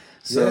 Yeah.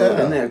 So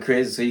isn't that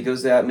crazy? So he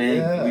goes out, man.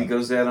 Yeah. He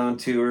goes out on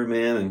tour,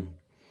 man,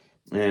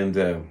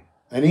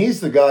 and he's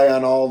the guy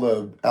on all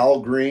the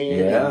Al Green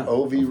and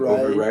O.V.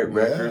 Wright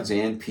records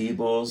and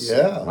Peebles.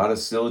 Yeah, a lot of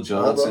Syl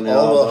Johnson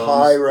all the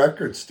high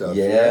record stuff.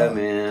 Yeah,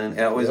 man.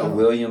 That was a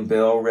William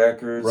Bell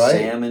records. Right.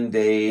 Sam and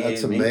Dave.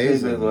 That's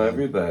amazing. With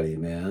everybody,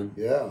 man.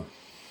 Yeah.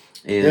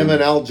 Him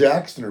and Al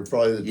Jackson are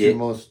probably the two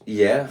most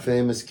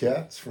famous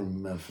cats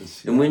from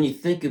Memphis. And when you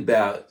think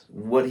about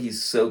what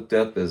he's soaked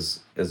up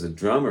as a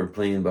drummer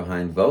playing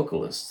behind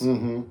vocalists,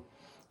 you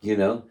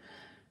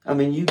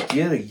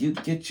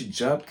get your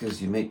job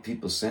because you make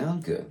people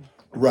sound good.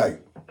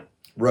 Right.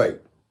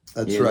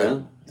 That's right.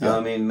 Know? Yeah.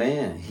 I mean,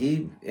 man,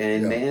 he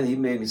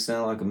made me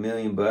sound like $1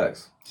 million.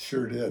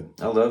 Sure did.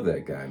 I love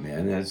that guy,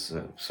 man. That's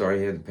sorry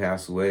he had to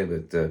pass away,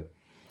 but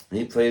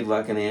he played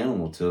like an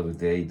animal till the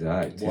day he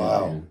died. Too,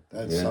 wow, man.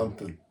 That's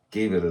something.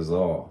 Gave it his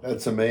all.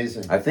 That's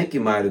amazing. I think he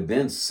might have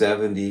been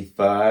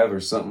 75 or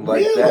something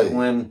like that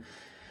when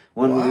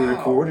we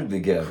recorded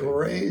together.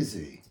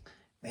 Crazy.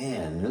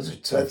 Man, those are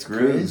tough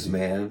grooves,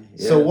 man.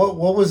 Yeah. So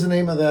what was the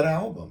name of that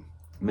album?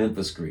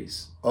 Memphis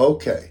Grease.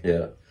 Okay.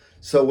 Yeah.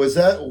 So was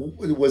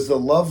the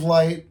Love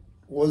Light,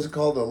 what was it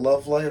called? The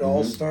Love Light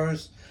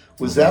All-Stars?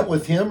 Was that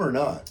with him or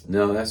not?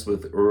 No, that's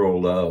with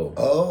Earl Lowe.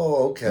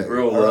 Oh, okay.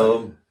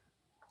 Earl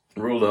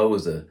Lowe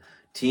was a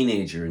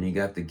teenager, and he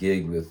got the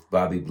gig with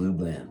Bobby Blue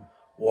Bland.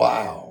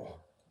 Wow.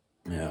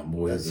 Yeah,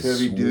 boy, that's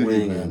heavy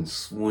duty, man.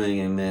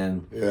 Swinging,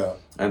 man. Yeah.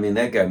 I mean,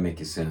 that guy make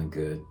you sound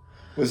good.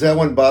 Was that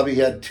when Bobby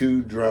had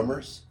 2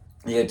 drummers?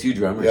 He had 2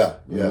 drummers. Yeah,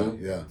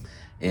 yeah.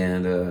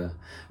 And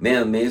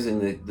man, amazing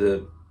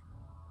that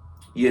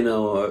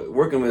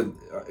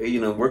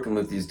working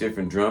with these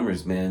different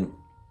drummers, man.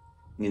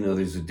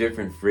 There's a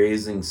different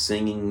phrasing,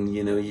 singing,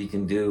 you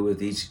can do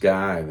with each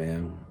guy,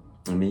 man.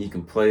 I mean, you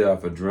can play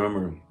off a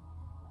drummer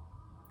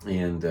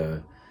and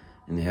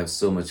have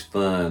so much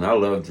fun. I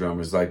love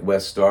drummers like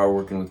Wes Starr,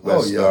 working with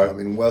Wes Starr. I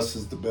mean, Wes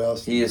is the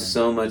best. He is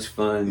so much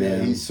fun, man.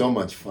 Yeah, he's so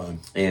much fun.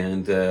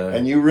 And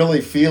you really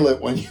feel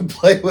it when you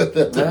play with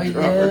the drummers.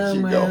 Yeah,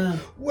 you man. go,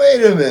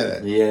 wait a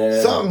minute.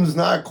 Yeah. Something's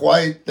not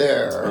quite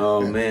there.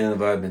 Oh, man,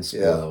 have I been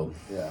spoiled.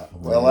 Yeah.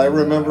 Well, I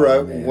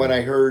remember when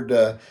I heard,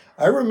 I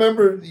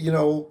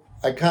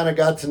kind of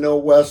got to know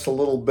Wes a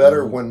little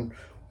better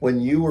when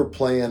you were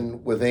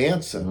playing with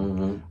Anson.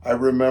 Mm-hmm. I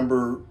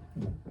remember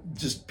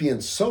just being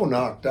so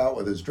knocked out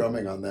with his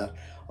drumming on that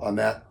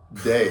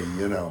day,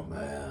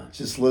 Man.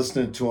 just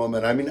listening to him.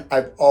 And I mean,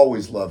 I've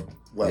always loved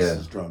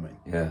Wes's drumming.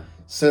 Yeah.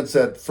 Since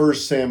that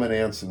first Sam and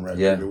Anson record,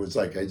 Yeah. it was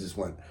like, I just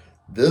went,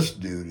 this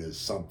dude is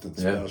something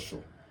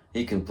special.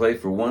 He can play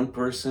for one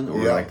person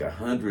or like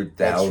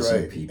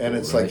 100,000 people. And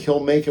it's like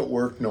he'll make it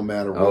work no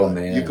matter what. Oh,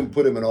 man. You can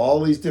put him in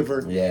all these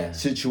different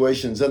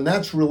situations. And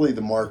that's really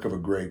the mark of a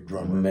great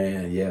drummer.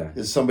 Man, yeah.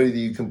 Is somebody that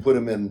you can put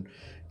him in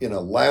a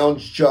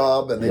lounge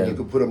job, and then you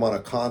can put him on a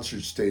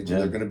concert stage, and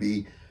they're going to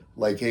be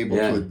like able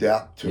to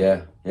adapt to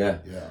it. Yeah.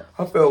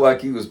 I felt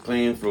like he was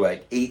playing for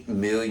like 8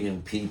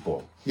 million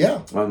people.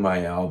 Yeah. On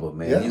my album,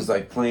 man. Yeah. He's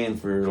like playing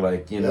for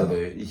like,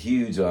 the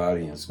huge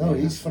audience, man. No,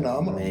 he's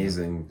phenomenal.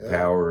 Amazing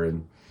power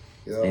and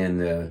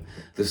the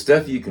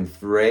stuff you can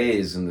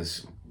phrase and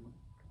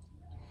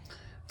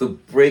the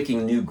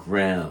breaking new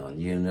ground,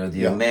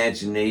 the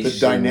imagination, the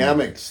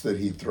dynamics that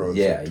he throws.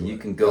 Yeah, you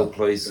can go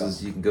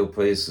places. You can go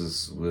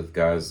places with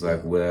guys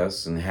like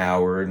Wes and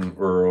Howard and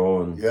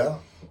Earl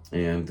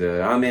and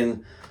I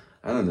mean,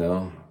 I don't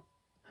know.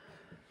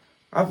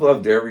 I've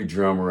loved every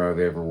drummer I've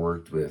ever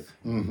worked with.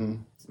 Mm-hmm.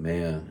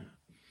 Man,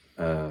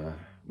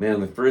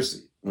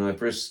 when I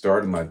first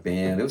started my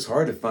band, it was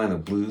hard to find a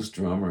blues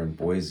drummer in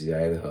Boise,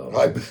 Idaho.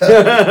 I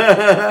bet.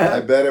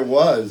 I bet it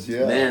was.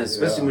 Yeah, man,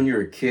 especially when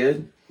you're a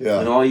kid. Yeah.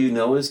 And all you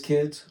know is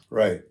kids.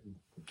 Right.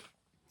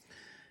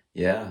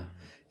 Yeah.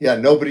 Yeah,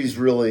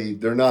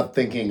 they're not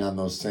thinking on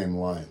those same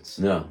lines.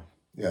 No.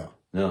 Yeah.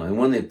 No, and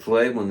when they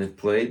played,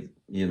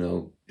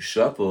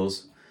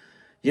 shuffles,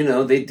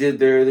 they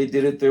did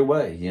it their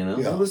way, Yeah.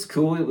 It was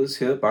cool, it was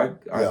hip.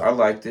 I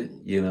liked it,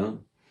 Yeah.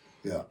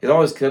 It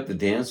always kept the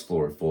dance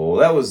floor full.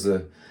 That was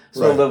what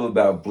I love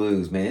about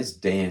blues, man. It's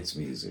dance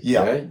music,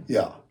 right?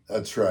 Yeah,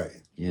 that's right.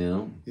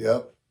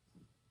 Yep.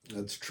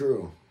 That's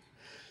true.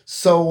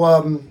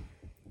 So,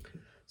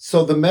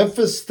 so the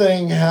Memphis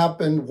thing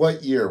happened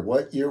what year?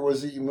 What year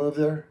was it you moved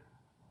there?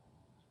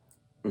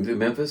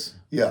 Memphis?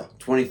 Yeah.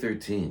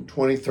 2013.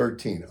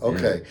 2013.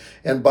 Okay.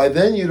 Yeah. And by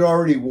then you'd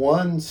already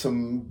won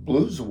some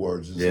blues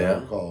awards, as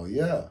I recall.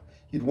 Yeah.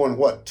 You'd won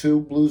what,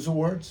 2 blues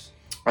awards?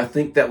 I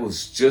think that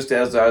was just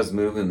as I was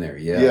moving there.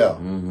 Yeah. Yeah.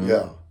 Mm-hmm.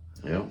 Yeah.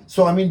 Yeah.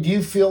 So, I mean, do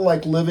you feel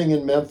like living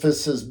in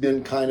Memphis has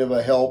been kind of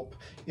a help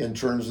in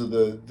terms of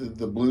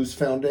the Blues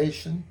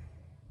Foundation?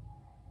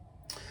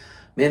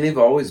 Man, they've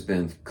always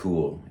been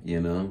cool,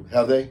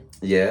 Have they?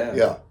 Yeah.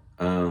 Yeah.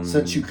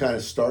 Since you kind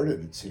of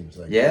started, it seems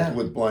like. Yeah.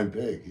 With Blind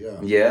Pig, yeah.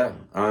 Yeah.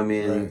 I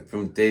mean,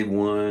 from day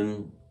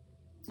one,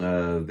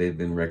 they've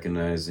been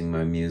recognizing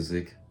my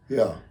music.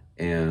 Yeah.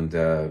 And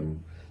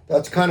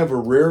that's kind of a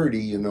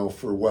rarity,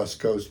 for West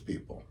Coast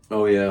people.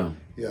 Oh, yeah.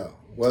 Yeah.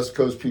 West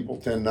Coast people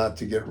tend not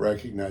to get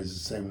recognized the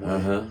same way.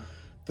 Uh-huh.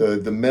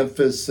 The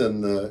Memphis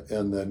and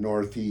the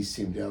Northeast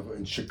seem to have,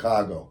 in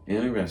Chicago.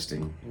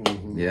 Interesting.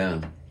 Mm-hmm. Yeah.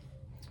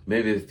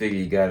 Maybe they figure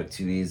you got it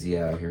too easy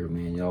out here,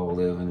 man. Y'all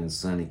living in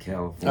sunny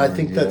California. I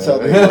think that's how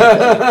they look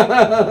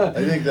at it.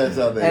 I think that's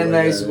how they and look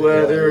at it. nice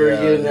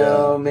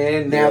weather,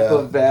 man.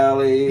 Napa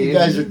Valley. You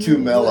guys are too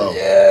mellow.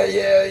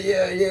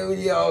 Yeah.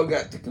 We all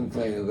got to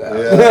complain about.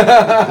 Yeah,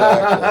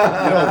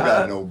 exactly. You don't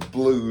got no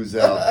blues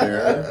out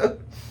there.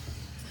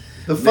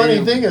 The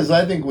funny thing is,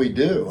 I think we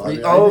do. I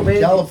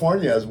think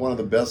California has one of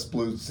the best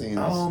blues scenes.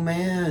 Oh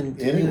man,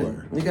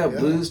 anywhere. We got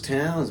blues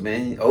towns,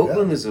 man.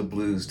 Oakland is a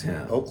blues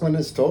town. Oakland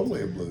is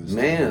totally a blues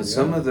town. Man,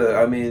 some of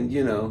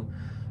the,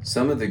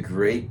 some of the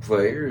great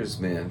players,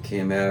 man,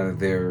 came out of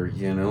there.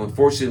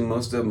 Unfortunately,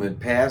 most of them had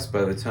passed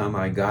by the time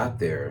I got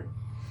there.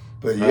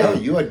 But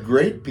you had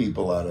great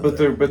people out of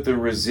there. But the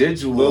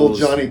residuals, Little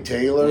Johnny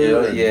Taylor.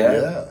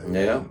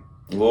 Yeah.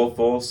 Lowell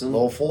Folsom,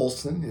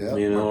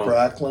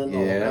 McCracklin,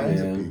 all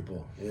kinds of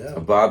people. Yeah.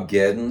 Bob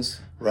Geddens.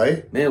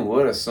 Right. Man,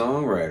 what a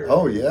songwriter.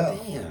 Oh, yeah.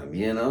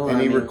 Damn,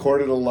 And he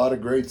recorded a lot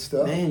of great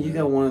stuff. Man, you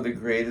got one of the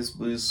greatest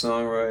blues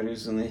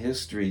songwriters in the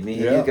history.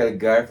 You got a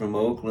guy from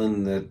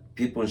Oakland that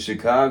people in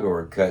Chicago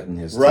are cutting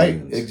his tunes.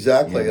 Right,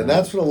 exactly. And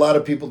that's what a lot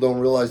of people don't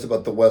realize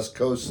about the West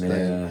Coast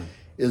thing,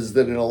 is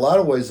that in a lot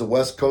of ways the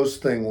West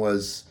Coast thing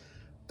was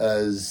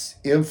as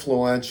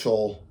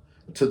influential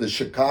to the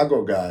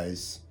Chicago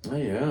guys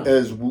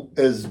as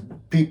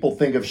people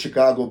think of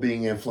Chicago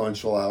being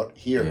influential out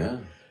here. Yeah.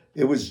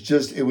 It was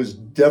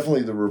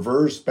definitely the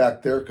reverse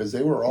back there, because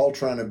they were all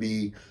trying to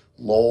be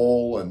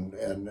Lowell and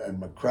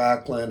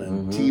McCracklin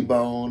and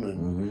T-Bone,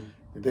 and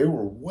they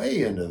were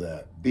way into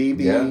that.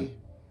 BB,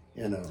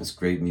 It's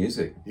great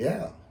music.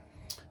 Yeah.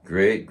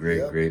 Great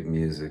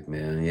music,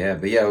 man. Yeah,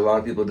 but a lot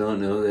of people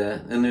don't know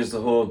that. And there's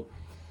the whole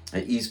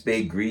East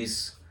Bay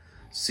Grease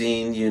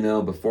scene,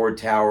 before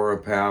Tower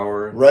of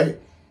Power. Right.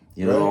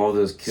 All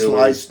those killers.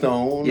 Sly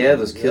Stone. Yeah,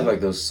 those killers, like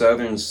those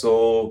Southern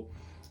Soul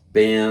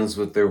bands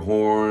with their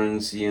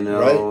horns,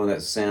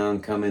 that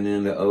sound coming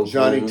into Oakland.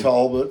 Johnny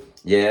Talbot.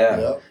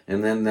 Yeah.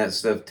 And then that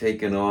stuff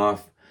taken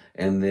off,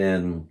 and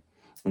then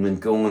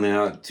going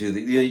out to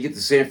the, you get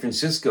the San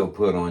Francisco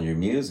put on your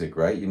music,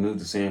 right? You move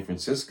to San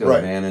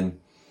Francisco, man,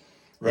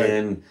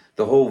 and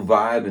the whole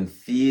vibe and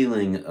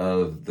feeling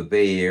of the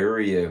Bay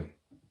Area,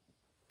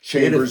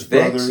 Chambers it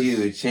affects Brothers.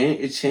 You.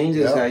 It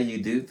changes how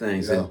you do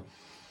things. Yeah.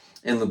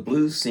 And the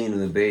blues scene in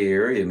the Bay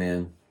Area,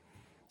 man,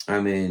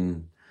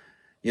 when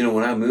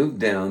I moved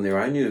down there,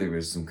 I knew there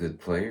was some good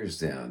players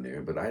down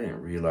there, but I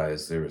didn't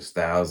realize there was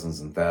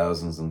thousands and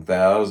thousands and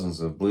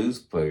thousands of blues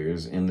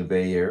players in the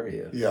Bay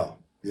Area. Yeah.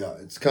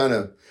 It's kind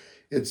of,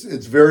 it's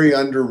very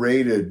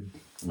underrated.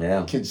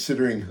 Yeah.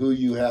 Considering who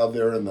you have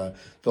there and the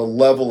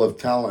level of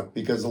talent,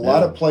 because a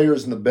lot of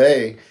players in the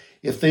Bay,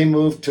 if they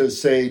move to,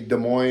 say, Des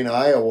Moines,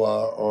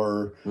 Iowa,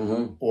 or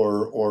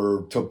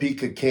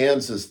Topeka,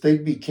 Kansas,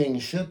 they'd be king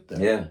shit there.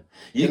 Yeah,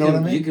 you know what I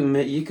mean?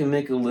 You can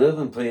make a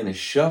living playing a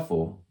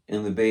shuffle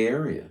in the Bay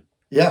Area.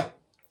 Yeah,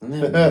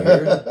 isn't that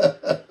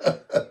weird?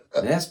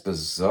 That's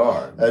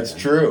bizarre. Man. That's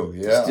true.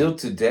 Yeah, still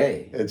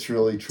today, it's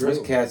really true. There's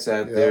cats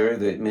out there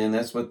that, man,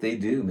 that's what they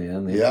do,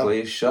 man. They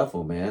play a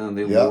shuffle, man, and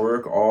they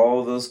work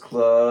all those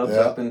clubs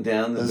up and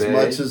down the as Bay.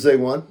 much as they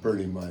want,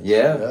 pretty much.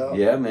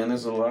 Yeah, man.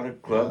 There's a lot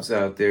of clubs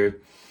out there,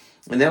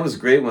 and that was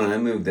great when I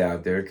moved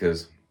out there,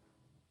 because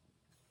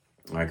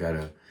I got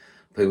to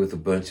play with a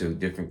bunch of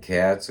different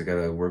cats. I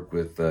got to work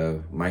with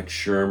Mike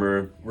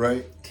Shermer,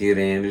 right? Kid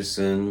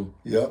Anderson,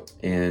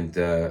 and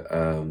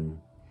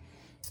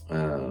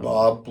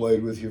Bob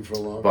played with you for a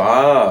long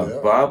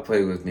time. Bob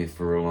played with me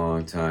for a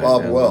long time.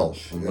 Bob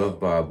Welsh. I love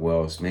Bob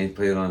Welsh. Man, he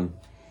played on,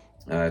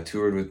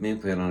 toured with me,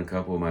 played on a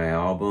couple of my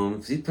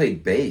albums. He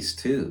played bass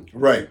too.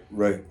 Right.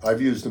 I've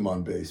used him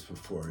on bass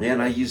before. Yeah,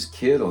 and I used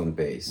Kid on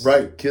bass.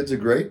 Right, Kid's a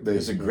great bass.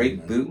 There's a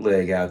great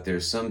bootleg out there.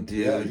 Some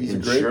dude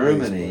in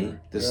Germany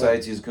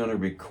decides he's going to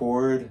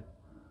record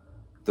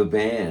the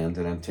band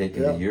that I'm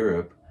taking to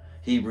Europe.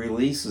 He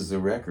releases the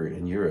record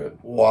in Europe.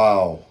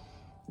 Wow.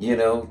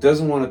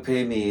 Doesn't want to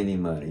pay me any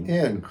money.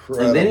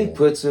 Incredible. And then he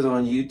puts it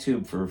on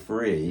YouTube for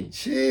free.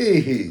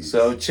 Jeez.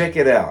 So check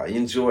it out.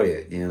 Enjoy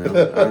it,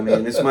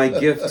 it's my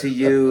gift to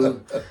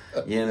you,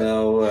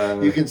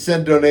 you can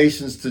send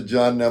donations to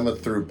John Nemeth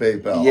through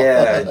PayPal.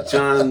 Yeah,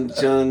 John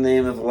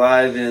Nemeth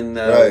live in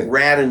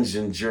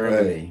Rattingen,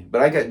 Germany. Right.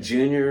 But I got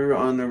Junior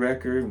on the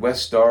record.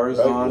 Wes Starr's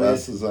on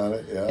Wes is on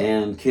it, yeah.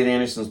 And Kid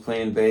Anderson's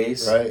playing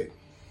bass. Right.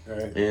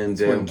 And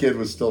when Kid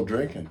was still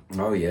drinking.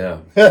 Oh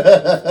yeah.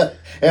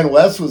 And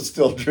Wes was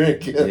still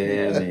drinking.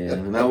 Yeah, man.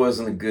 And that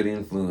wasn't a good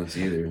influence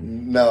either.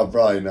 No,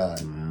 probably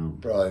not. No.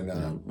 Probably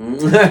not.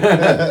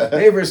 No.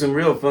 Hey, for some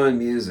real fun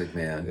music,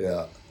 man.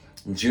 Yeah.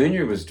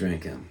 Junior was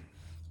drinking.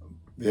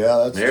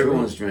 Yeah, that's true.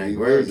 Everyone's drinking.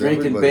 We were a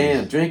drinking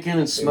band. Drinking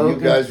and smoking.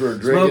 And you guys were a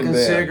drinking smoking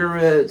band.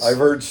 Cigarettes. I've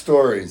heard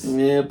stories.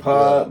 Yeah,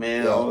 pot,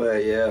 man, all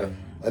that,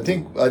 I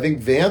think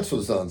Vance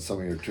was on some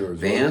of your tours.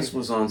 Vance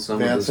was on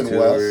some of those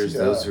tours.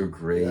 Those were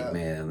great,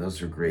 man. Those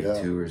were great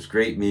tours.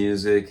 Great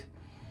music.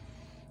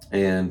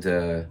 And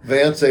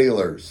Vance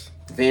Ehlers.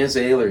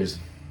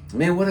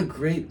 Man, what a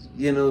great,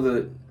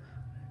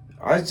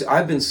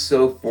 I've been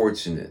so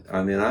fortunate.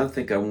 I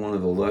think I'm one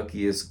of the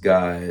luckiest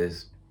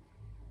guys.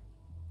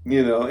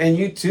 And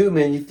you too,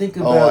 man. You think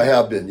about. Oh, I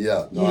have been,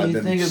 yeah. No, I've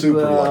been think super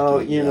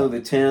about, lucky.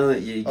 The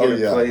talent you get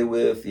to play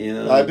with,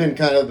 I've been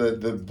kind of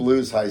the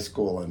blues high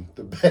school in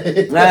the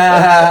Bay.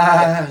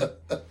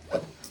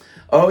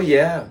 Oh,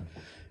 yeah.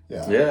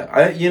 Yeah.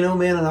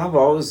 Man, and I've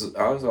always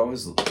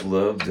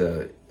loved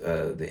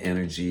the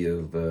energy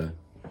of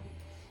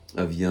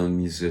of young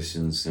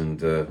musicians,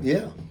 and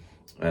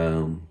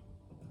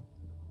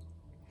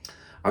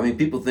I mean,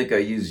 people think I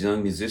use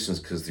young musicians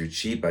because they're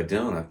cheap. I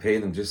don't. I pay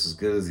them just as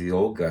good as the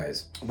old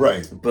guys.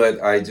 Right. But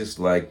I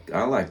like.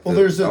 Well,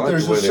 there's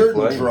a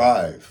certain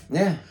drive.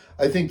 Yeah.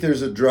 I think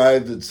there's a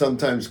drive that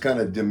sometimes kind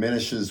of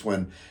diminishes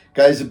when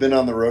guys have been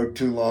on the road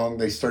too long.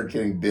 They start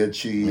getting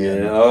bitchy.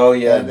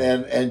 Yeah.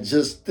 And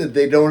just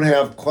they don't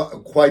have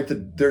quite the.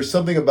 There's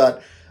something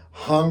about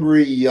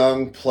hungry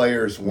young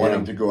players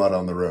wanting to go out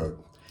on the road.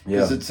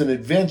 Because it's an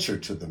adventure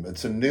to them.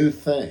 It's a new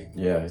thing.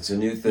 Yeah, it's a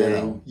new thing. You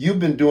know, you've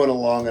been doing it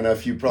long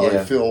enough. You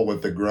probably feel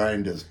what the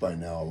grind is by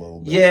now a little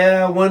bit.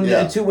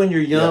 Yeah, too, when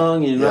you're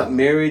young and you're not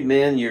married,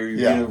 man, you're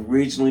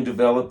regionally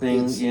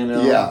developing,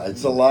 Yeah,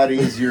 it's a lot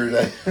easier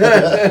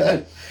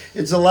to...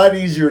 it's a lot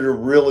easier to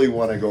really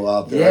want to go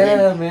out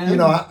there. Yeah, man. You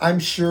know, I'm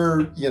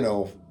sure,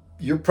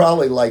 you're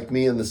probably like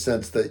me in the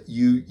sense that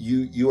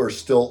you are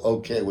still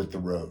okay with the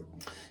road.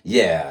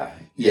 Yeah,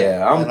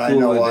 I'm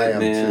cool with it,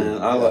 man.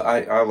 Too.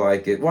 I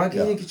like it. Why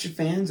can't you get your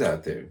fans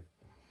out there?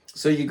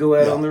 So you go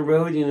out on the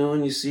road,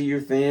 and you see your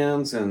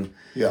fans, and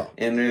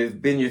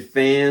they've been your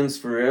fans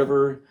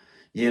forever.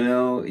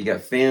 You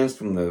got fans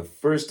from the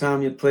first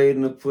time you played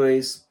in a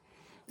place,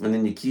 and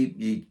then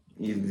you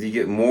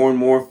get more and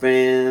more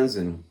fans,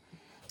 and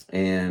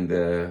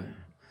man,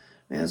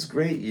 it's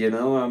great.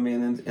 I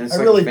mean, and it's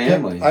like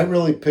family. I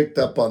really picked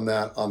up on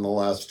that on the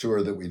last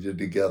tour that we did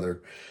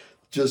together.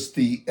 Just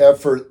the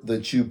effort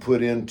that you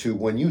put into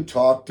when you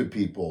talk to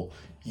people,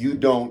 you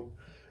don't.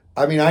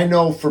 I mean, I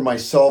know for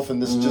myself,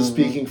 and this is just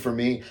speaking for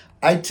me,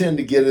 I tend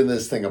to get in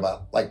this thing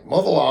about, like,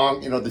 move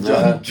along,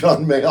 the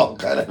John Mayall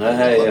kind of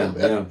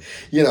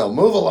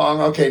move along,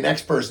 okay,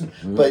 next person.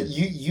 But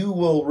you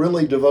will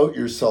really devote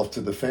yourself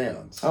to the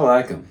fans. I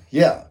like them.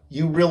 Yeah,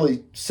 you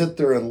really sit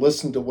there and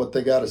listen to what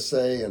they got to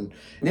say and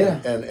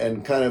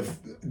kind of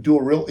do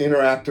a real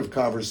interactive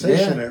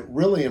conversation. It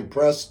really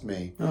impressed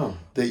me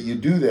that you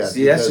do that.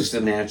 See, that's just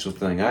a natural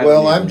thing.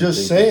 I'm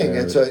just saying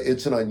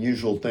it's an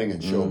unusual thing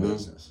in show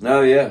business.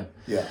 Oh, yeah.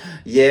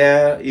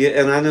 Yeah,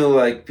 and I know,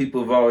 like,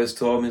 people have always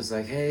told me, it's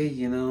like, hey,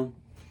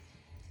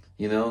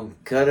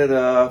 cut it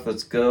off,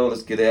 let's go,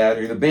 let's get out of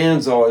here. The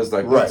band's always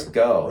like, let's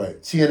go.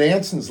 Right. See, and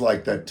Anson's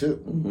like that,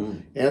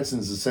 too.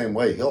 Anson's the same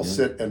way. He'll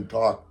sit and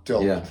talk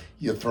till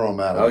you throw him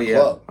out of the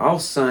club. I'll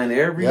sign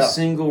every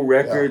single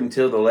record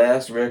until the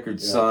last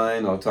record's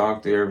signed. I'll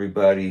talk to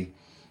everybody,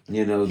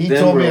 He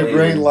told me a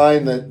great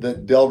line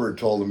that Delbert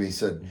told him. He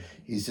said,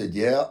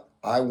 yeah,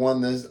 I won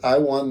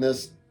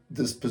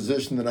this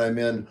position that I'm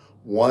in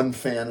one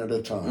fan at a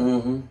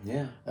time.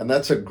 And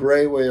that's a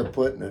great way of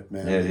putting it,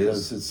 man.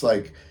 Because it's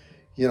like,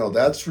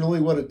 that's really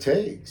what it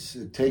takes.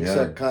 It takes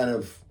that kind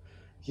of,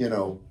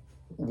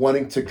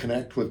 wanting to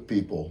connect with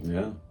people.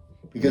 Yeah.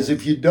 Because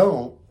if you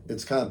don't,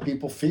 it's kind of,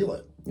 people feel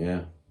it.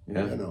 Yeah.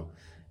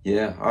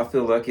 Yeah, I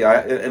feel lucky.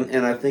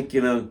 And I think,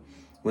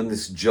 when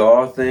this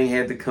jaw thing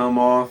had to come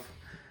off,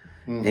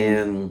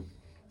 and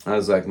I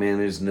was like, man,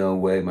 there's no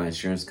way my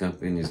insurance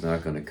company is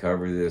not going to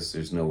cover this.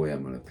 There's no way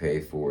I'm going to pay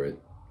for it.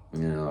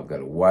 I've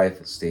got a wife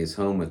that stays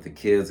home with the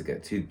kids. I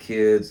got 2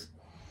 kids.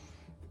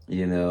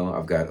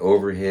 I've got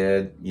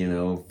overhead,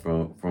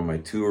 from my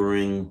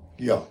touring.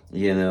 Yeah.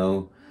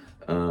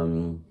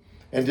 And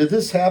did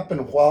this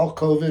happen while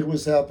COVID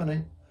was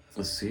happening?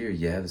 Let's see here.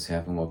 Yeah, this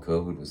happened while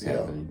COVID was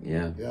happening.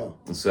 Yeah.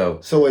 And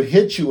so it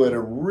hit you at a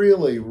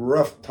really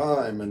rough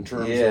time in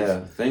terms of...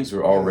 Yeah, things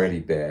were already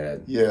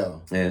bad. Yeah.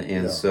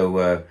 And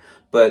so,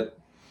 but...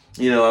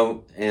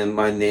 and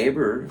my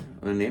neighbor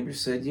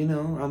said,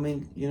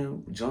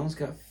 John's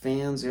got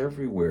fans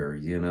everywhere,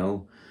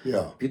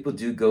 Yeah. People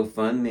do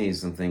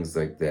GoFundMes and things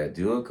like that.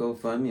 Do a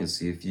GoFundMe and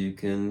see if you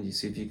can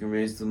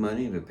raise the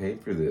money to pay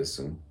for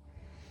this.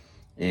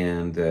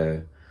 And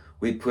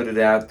we put it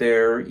out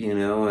there,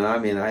 and I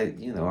mean, I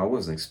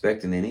wasn't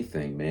expecting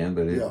anything, man,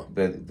 but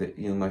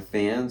my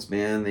fans,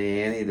 man,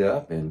 they anteed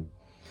up. And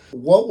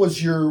what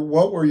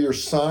were your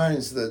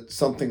signs that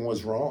something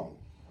was wrong?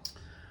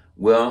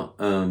 Well,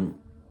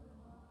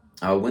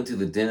 I went to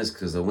the dentist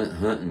because I went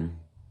hunting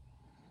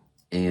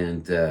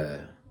and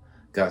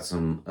got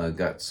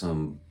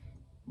some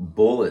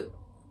bullet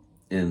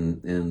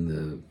in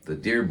the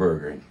deer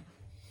burger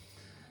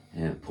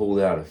and pulled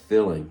out a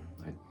filling.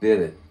 I bit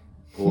it,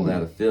 pulled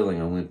out a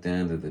filling. I went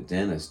down to the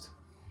dentist,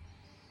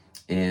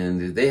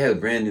 and they had a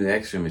brand new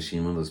X-ray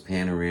machine, one of those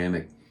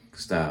panoramic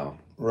style.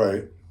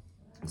 Right.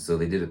 So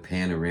they did a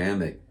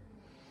panoramic,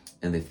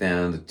 and they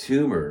found a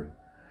tumor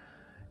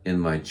in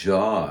my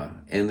jaw,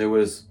 and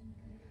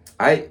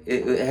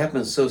it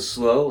happened so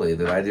slowly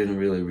that I didn't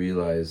really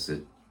realize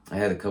that I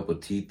had a couple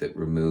of teeth that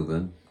were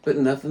moving, but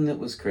nothing that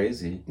was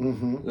crazy.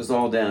 It was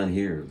all down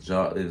here. The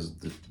jaw is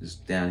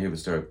just down here, but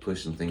started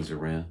pushing things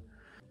around.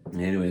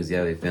 Anyways,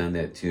 they found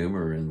that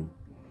tumor, and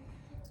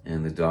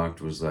the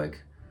doctor was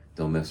like,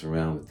 "Don't mess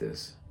around with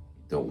this.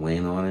 Don't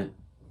lean on it.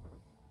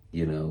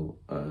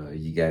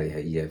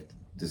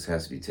 This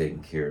has to be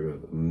taken care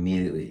of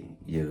immediately.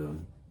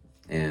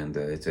 And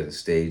it's at a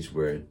stage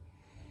where,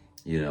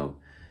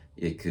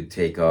 it could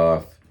take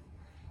off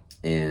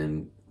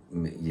and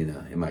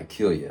it might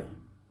kill you.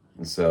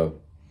 And so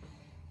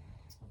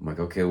I'm like,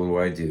 okay, what do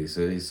I do?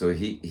 So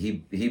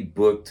he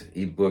booked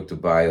a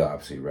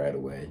biopsy right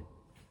away,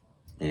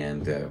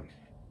 and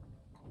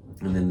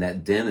then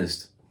that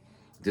dentist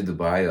did the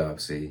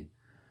biopsy.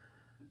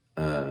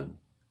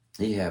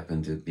 He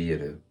happened to be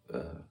at a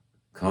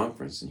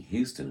conference in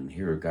Houston and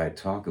hear a guy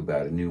talk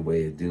about a new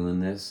way of doing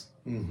this.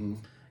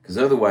 Because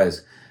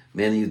otherwise,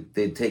 man,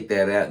 they'd take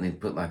that out and they'd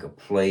put like a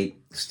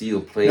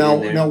steel plate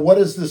in there. Now, what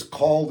is this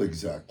called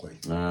exactly?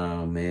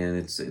 Oh man,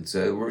 it's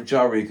a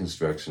jaw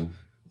reconstruction.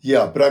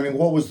 Yeah, but I mean,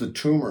 what was the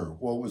tumor?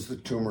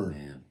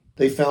 Man.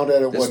 They found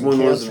out it this wasn't one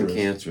cancerous. wasn't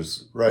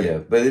cancerous, right? Yeah,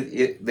 but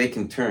they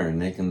can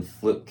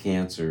flip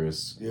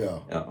cancerous,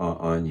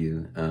 on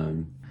you.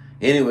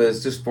 Anyway,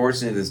 it's just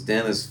fortunate this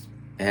dentist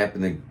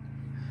happened to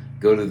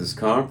go to this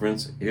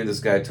conference, hear this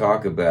guy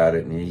talk about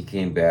it, and he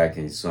came back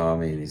and he saw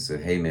me and he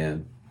said, "Hey,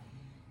 man,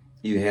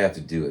 you have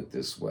to do it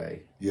this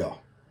way." Yeah.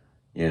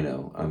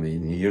 I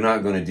mean, you're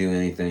not going to do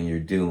anything you're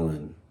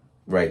doing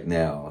right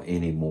now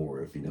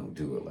anymore if you don't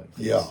do it like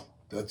this. Yeah,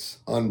 that's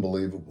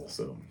unbelievable.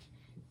 So,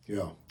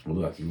 yeah.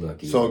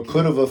 Lucky. So it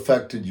could have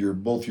affected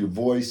both your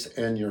voice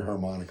and your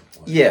harmonica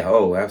playing. Yeah,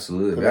 oh,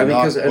 absolutely. I mean,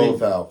 I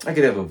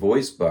could have a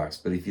voice box,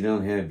 but if you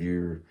don't have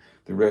the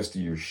rest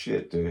of your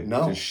shit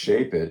to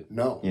shape it,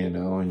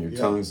 and your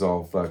tongue's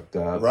all fucked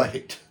up.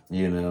 Right.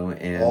 And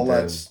all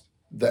that's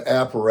the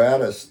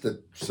apparatus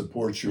that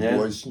supports your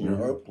voice and your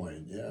harp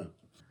playing, yeah.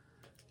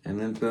 And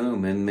then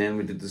boom, and man,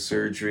 we did the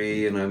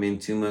surgery, and I mean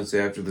 2 months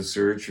after the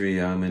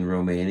surgery, I'm in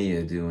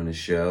Romania doing a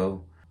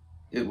show.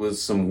 It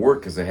was some work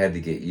because I had to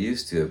get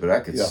used to it, but I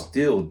could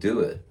still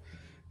do it.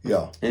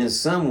 Yeah. And in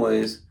some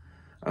ways,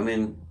 I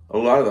mean, a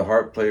lot of the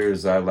harp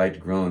players I liked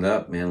growing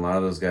up, man, a lot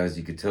of those guys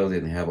you could tell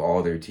didn't have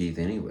all their teeth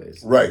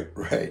anyways. Right,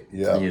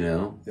 yeah.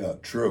 Yeah,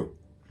 true.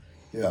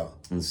 Yeah.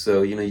 And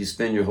so, you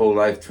spend your whole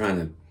life trying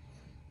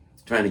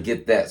to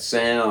get that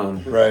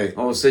sound. Right.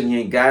 All of a sudden you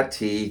ain't got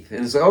teeth.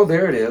 And it's like, oh,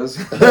 there it is.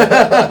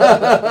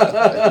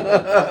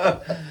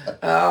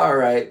 All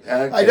right.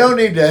 Okay. I don't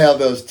need to have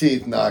those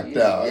teeth knocked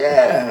out.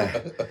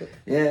 Yeah.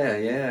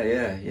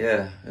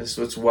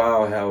 It's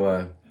wild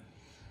how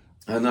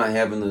I'm not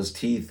having those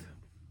teeth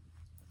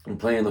and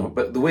playing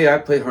but the way I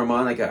play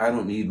harmonica, I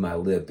don't need my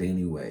lip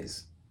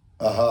anyways.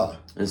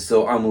 And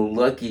so I'm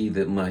lucky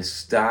that my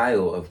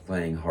style of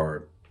playing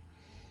harp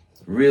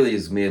really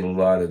has made a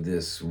lot of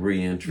this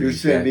re-entry. You're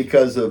saying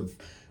because of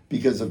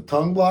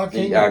tongue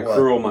blocking? Yeah, I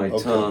curl my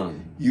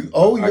tongue.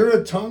 You're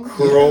a tongue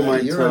curl my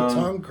tongue. You're a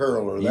tongue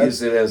curler.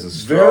 Use it as a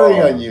straw. Very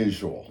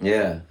unusual.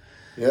 Yeah.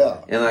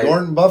 Yeah. And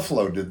Norton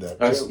Buffalo did that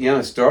too.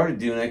 I started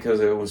doing that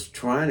because I was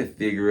trying to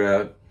figure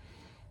out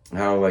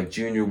how like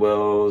Junior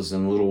Wells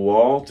and Little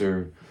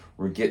Walter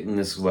were getting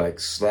this like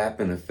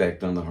slapping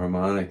effect on the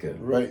harmonica.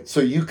 Right.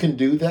 So you can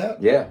do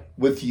that? Yeah.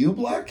 With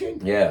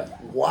U-blocking? Yeah.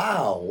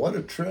 Wow, what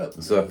a trip.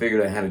 So I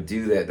figured out how to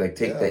do that. Like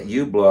take that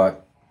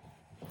U-block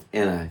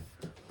and I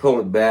pull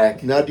it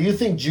back. Now, do you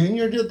think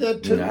Junior did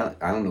that too?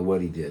 I don't know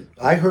what he did.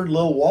 I heard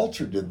Lil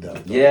Walter did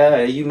that. Though.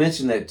 Yeah, you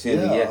mentioned that to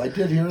me. Yeah, I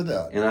did hear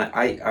that. And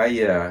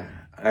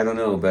I don't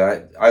know,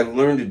 but I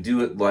learned to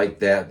do it like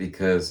that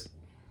because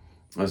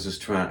I was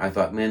just trying. I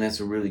thought, man, that's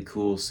a really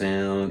cool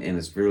sound and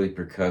it's really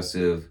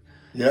percussive.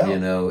 Yeah.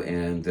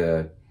 And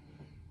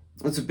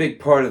it's a big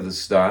part of the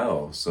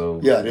style. So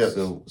yeah, it is.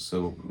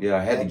 So yeah,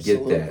 I had to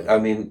get that. I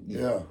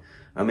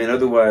mean,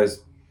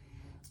 otherwise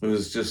it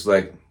was just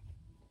like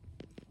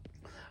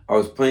I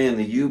was playing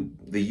the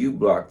U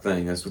block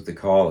thing. That's what they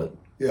call it.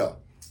 Yeah.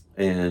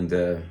 And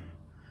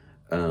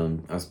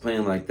I was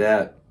playing like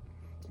that,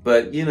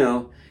 but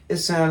it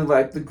sounded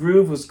like the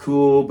groove was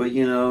cool, but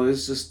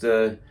it's just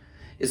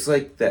it's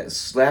like that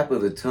slap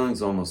of the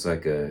tongue's almost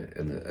like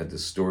a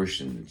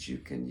distortion that you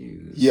can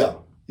use. Yeah,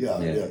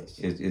 it is.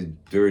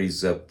 It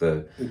dirties up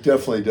it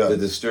definitely does. the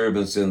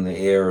disturbance in the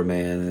air,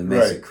 man, and it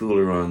makes it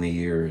cooler on the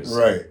ears.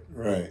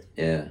 Right.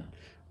 Yeah.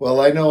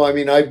 Well, I know. I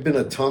mean, I've been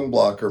a tongue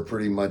blocker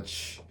pretty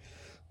much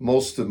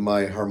most of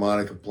my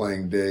harmonica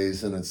playing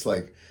days, and it's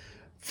like,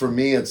 for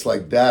me, it's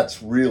like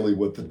that's really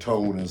what the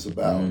tone is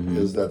about,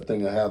 is that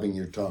thing of having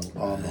your tongue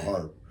on the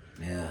harp.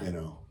 Yeah.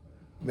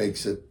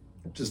 Makes it,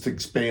 just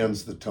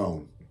expands the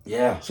tone.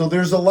 Yeah. So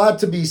there's a lot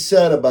to be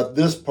said about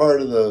this part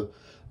of the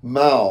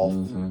mouth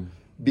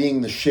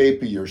being the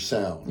shape of your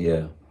sound.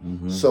 Yeah.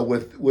 So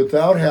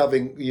without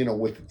having,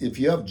 if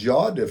you have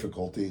jaw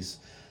difficulties,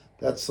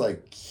 that's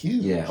like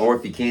huge. Yeah, or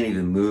if you can't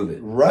even move it.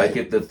 Right. Like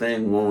if the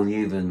thing won't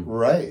even.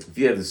 Right. If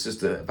you have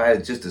if I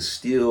had just a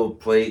steel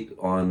plate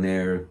on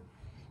there,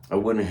 I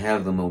wouldn't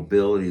have the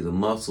mobility. The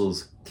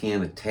muscles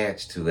can't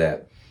attach to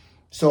that.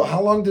 So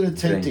how long did it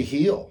take to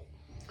heal?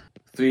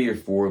 3 or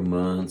 4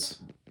 months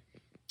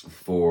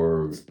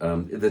for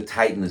the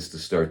tightness to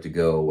start to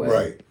go away.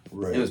 Right.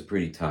 It was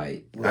pretty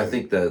tight. Right. I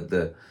think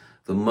the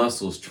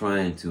muscles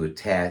trying to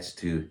attach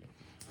to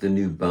the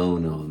new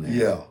bone on there.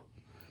 Yeah.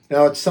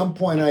 Now, at some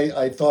point,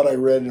 I thought I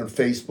read on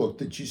Facebook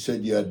that you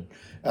said you had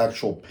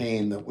actual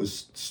pain that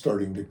was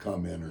starting to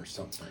come in or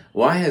something.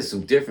 Well, I had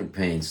some different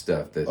pain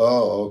stuff that.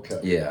 Oh, okay.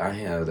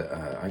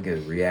 Yeah, I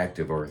get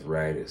reactive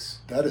arthritis.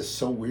 That is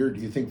so weird.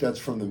 Do you think that's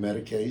from the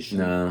medication?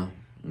 No.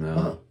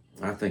 Huh.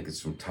 I think it's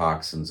from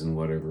toxins and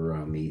whatever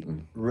I'm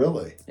eating.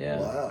 Really?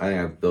 Yeah. Wow. I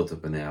think I've built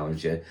up an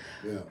allergy.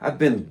 Yeah. I've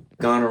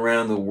gone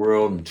around the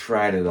world and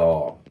tried it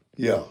all.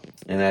 Yeah.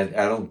 And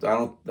I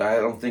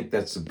don't think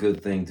that's a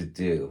good thing to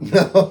do.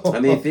 No.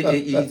 I mean, if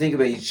you think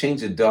about it, you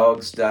change a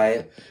dog's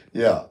diet.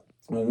 Yeah.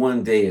 Well,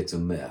 one day it's a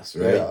mess,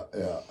 right?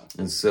 Yeah.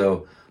 And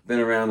so, been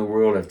around the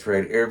world. I've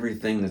tried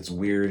everything that's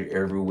weird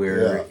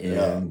everywhere,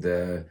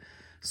 and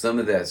some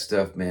of that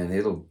stuff, man,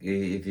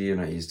 if you're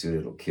not used to it,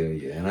 it'll kill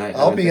you. And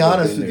I'll be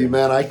honest with you,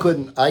 man. I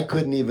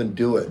couldn't even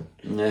do it.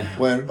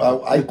 When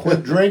I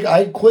quit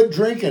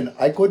drinking in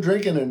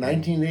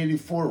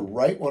 1984,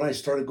 right when I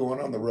started going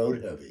on the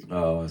road heavy.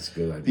 Oh, that's a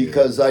good idea.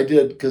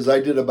 Because I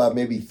did about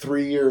maybe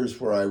 3 years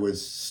where I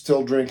was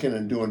still drinking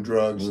and doing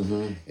drugs,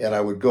 and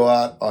I would go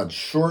out on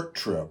short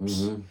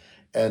trips,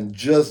 and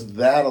just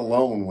that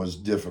alone was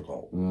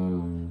difficult.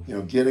 You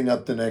know, getting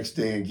up the next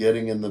day and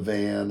getting in the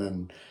van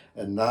and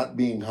not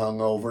being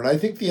hungover. And I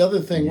think the other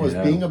thing was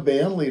being a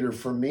band leader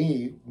for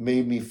me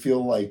made me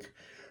feel like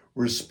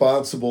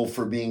responsible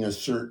for being a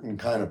certain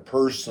kind of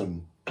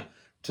person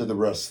to the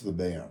rest of the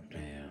band.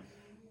 Yeah.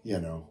 You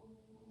know,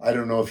 I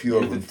don't know if you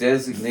You're ever the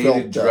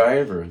designated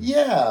driver.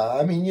 Yeah,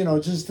 I mean, you know,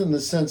 just in the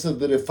sense of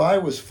that if I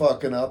was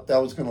fucking up, that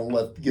was going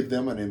to give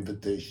them an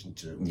invitation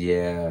to.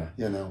 Yeah.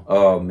 You know.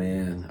 Oh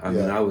man, I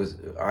mean,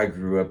 I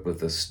grew up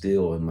with a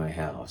still in my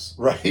house.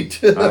 Right.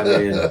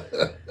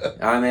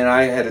 I mean,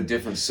 I had a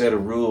different set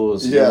of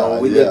rules. You know,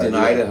 we lived in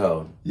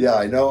Idaho. Yeah,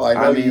 I know.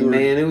 I mean,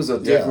 man, it was a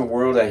different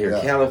world out here.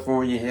 Yeah.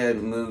 California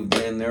hadn't moved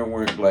in. There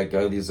weren't like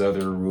all these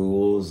other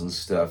rules and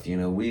stuff. You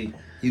know,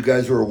 you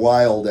guys were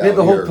wild out we had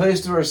the here. whole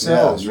place to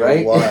ourselves,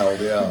 right? Wild,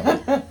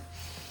 yeah.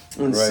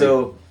 And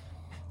so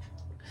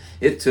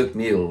it took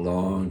me a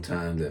long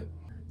time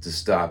to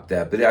stop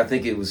that. But I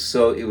think it was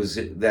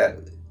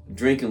that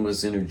drinking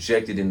was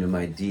interjected into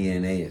my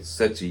DNA at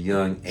such a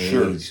young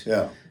age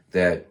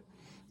that,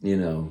 you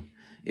know,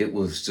 it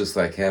was just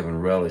like having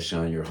relish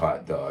on your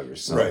hot dog or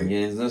something. Right.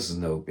 Yeah, this is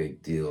no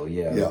big deal.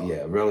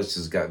 Yeah. Relish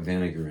has got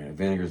vinegar in it.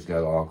 Vinegar's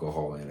got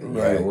alcohol in it.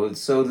 Right. Yeah, well,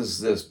 so does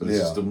this, but it's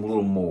just a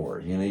little more.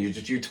 You know,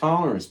 your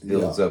tolerance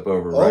builds up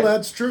over. Right? Oh,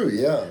 that's true.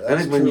 Yeah, I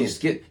think when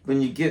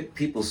you get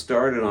people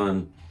started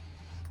on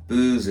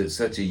booze at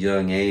such a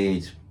young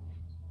age,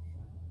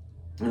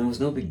 and it was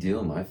no big deal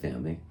in my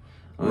family.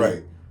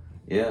 Right.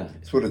 Yeah.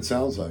 That's what it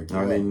sounds like.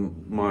 I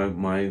mean, my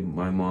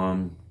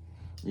mom,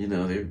 you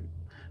know, they're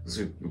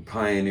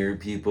pioneer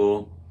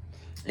people,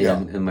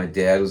 and my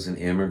dad was an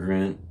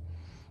immigrant,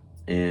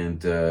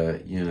 and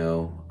you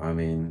know, I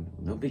mean,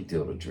 no big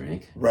deal to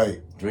drink.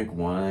 Right. Drink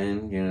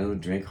wine, you know,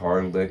 drink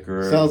hard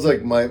liquor. Sounds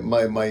like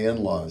my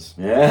in-laws.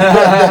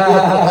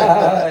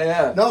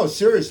 Yeah. No,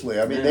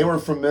 seriously. I mean, they were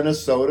from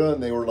Minnesota,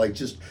 and they were like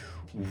just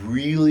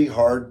really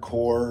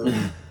hardcore.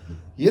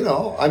 You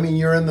know, I mean,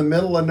 you're in the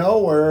middle of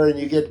nowhere and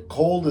you get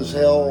cold as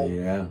hell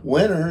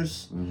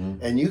winters,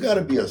 and you got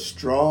to be a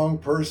strong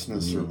person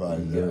to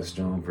survive that. You got a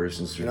strong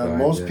person to survive. You know,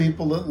 most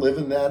people that live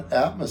in that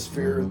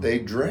atmosphere, they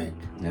drink.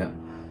 Yeah.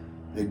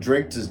 They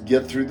drink to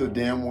get through the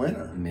damn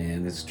winter.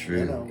 Man, it's true.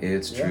 You know,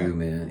 it's true,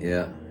 man.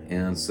 Yeah.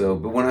 And so,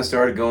 but when I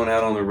started going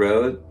out on the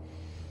road,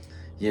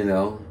 you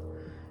know,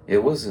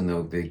 it wasn't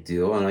no big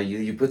deal. And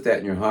you put that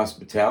in your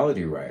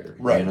hospitality rider.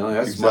 Right. You know,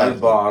 that's my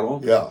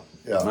bottle. Yeah.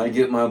 I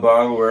get my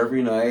bottle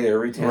every night,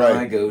 every town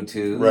I go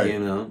to, you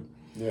know.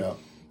 Yeah.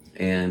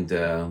 And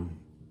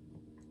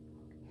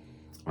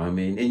I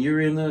mean, and you're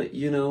in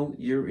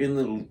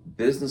the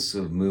business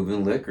of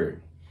moving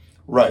liquor.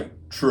 Right.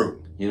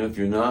 True. You know, if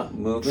you're not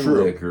moving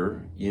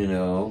liquor, you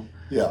know,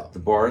 the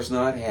bar's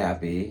not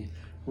happy.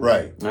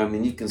 Right. I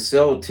mean, you can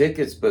sell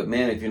tickets, but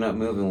man, if you're not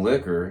moving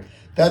liquor,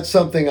 that's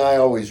something I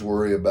always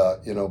worry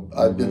about. You know,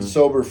 I've been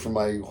sober for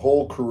my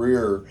whole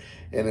career.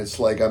 And it's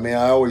like, I mean,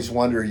 I always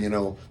wonder, you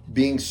know,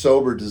 being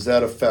sober, does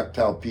that affect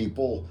how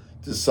people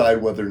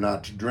decide whether or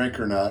not to drink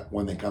or not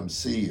when they come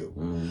see you?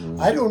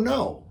 I don't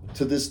know.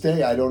 To this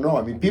day, I don't know.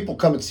 I mean, people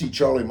come and see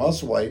Charlie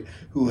Musselwhite,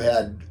 who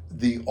had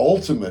the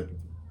ultimate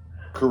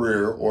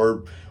career,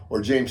 or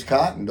James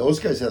Cotton. Those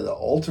guys had the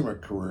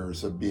ultimate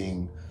careers of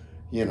being,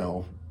 you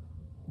know,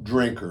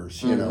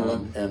 drinkers, you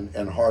know, and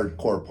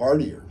hardcore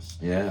partiers.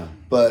 Yeah.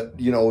 But,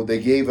 you know,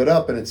 they gave it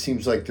up, and it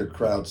seems like their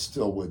crowd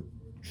still would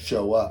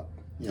show up.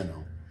 You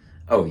know.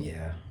 Oh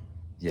yeah.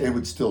 They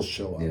would still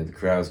show up. Yeah, the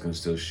crowd's going to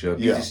still show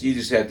up. Yeah. You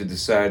just have to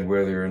decide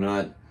whether or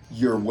not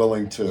you're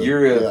willing to.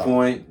 You're at a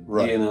point,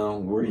 you know,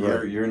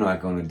 where you're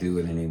not going to do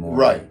it anymore.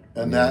 Right,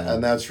 and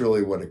that's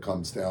really what it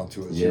comes down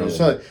to. Is you know.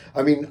 So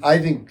I mean, I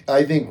think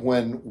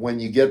when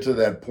you get to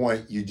that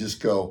point, you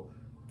just go,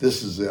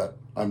 "This is it.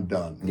 I'm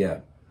done." Yeah.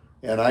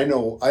 And I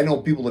know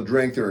people that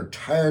drank their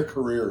entire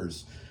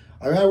careers.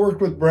 I mean, I worked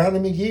with Brownie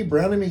McGee.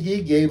 Brownie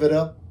McGee gave it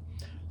up.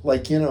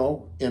 Like, you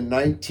know, in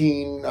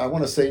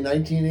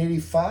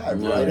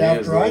 1985, right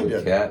after I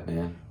did. Cat,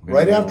 man.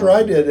 right after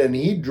I did, and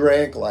he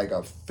drank like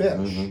a fish.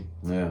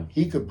 Mm-hmm. Yeah.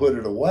 He could put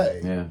it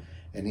away. Yeah.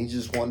 And he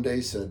just one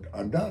day said,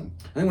 I'm done.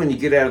 I think when you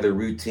get out of the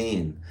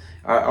routine,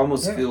 I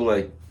almost feel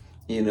like,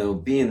 being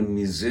a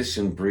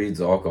musician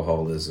breeds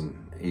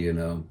alcoholism,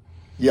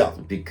 Yeah.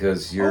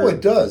 Because you're... Oh,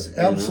 it does.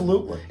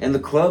 Absolutely. And the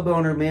club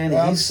owner,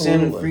 man, he's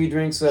sending free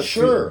drinks up.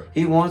 Sure.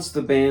 He wants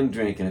the band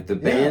drinking. If the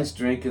band's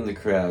drinking, the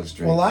crowd's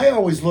drinking. Well, I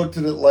always looked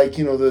at it like,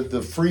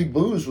 the free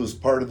booze was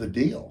part of the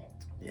deal.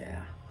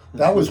 Yeah.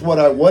 That was what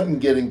I wasn't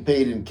getting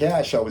paid in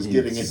cash. I was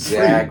getting in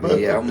free booze.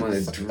 Yeah, I'm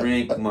going to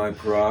drink my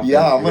profit.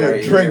 Yeah, I'm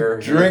going to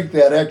drink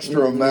that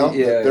extra amount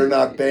that they're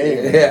not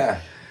paying. Yeah.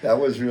 That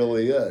was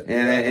really it.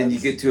 And you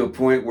get to a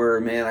point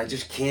where, man, I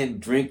just can't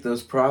drink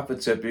those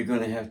profits up. You're going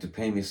to have to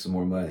pay me some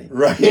more money.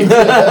 Right.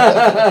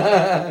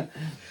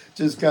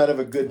 Just kind of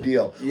a good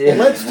deal. Yeah. Well,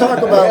 let's talk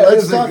about.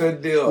 a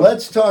good deal.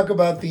 Let's talk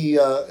about the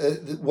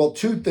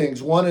two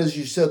things. One is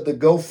you said the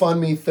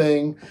GoFundMe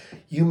thing.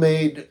 You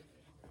made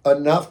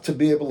enough to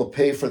be able to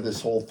pay for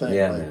this whole thing.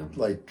 Yeah,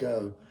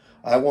 man.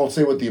 I won't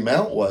say what the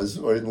amount was,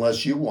 or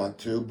unless you want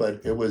to,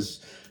 but it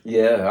was.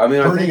 Yeah, I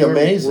mean, pretty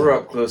amazing. We're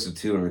up close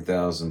to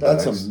 $200,000.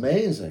 That's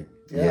amazing.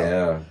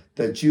 Yeah.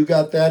 That you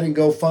got that in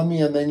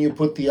GoFundMe, and then you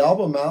put the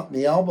album out, and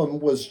the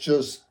album was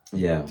just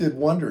did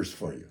wonders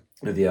for you.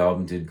 The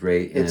album did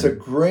great. It's a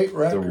great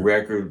record. The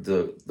record,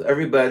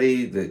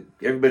 everybody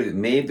that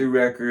made the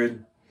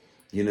record,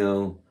 it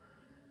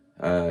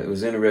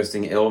was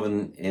interesting.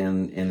 Elvin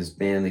and his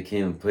band, they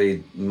came and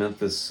played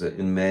Memphis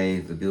in May,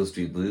 the Beale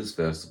Street Blues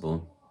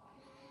Festival,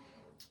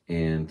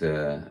 and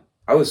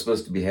I was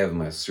supposed to be having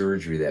my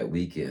surgery that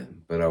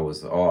weekend, but I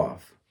was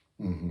off.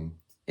 Mm-hmm.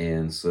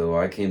 And so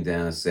I came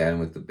down and sat in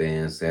with the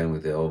band, sat in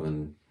with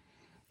Elvin.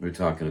 We were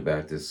talking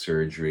about this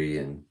surgery,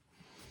 and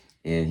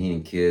he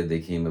and Kid, they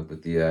came up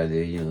with the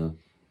idea,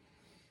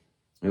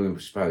 maybe we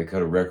should probably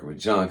cut a record with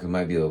John, because it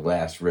might be the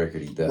last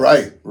record he does.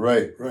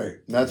 Right.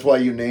 And that's why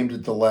you named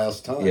it The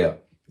Last Time.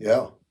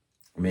 Yeah.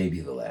 Maybe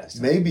the last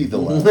time. Maybe the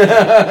last time.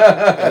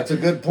 That's a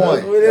good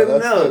point. We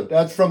didn't know.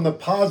 That's from the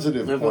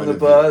positive point of view. From the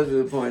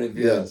positive point of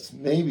view. Yes,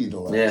 maybe the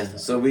last time.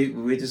 So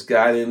we just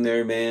got in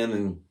there,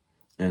 man,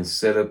 and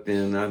set up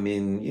in,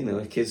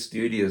 a kid's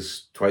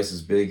studio's twice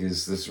as big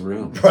as this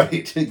room.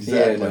 Right,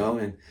 exactly.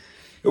 And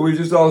we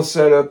just all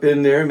set up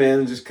in there,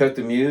 man, and just cut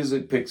the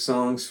music, pick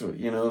songs, for,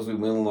 as we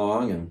went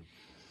along,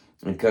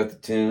 and cut the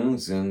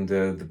tunes, and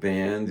the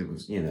band, it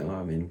was,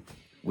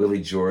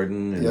 Willie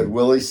Jordan. And, you had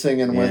Willie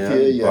singing with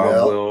you. You Bob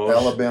had Welsh,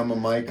 Alabama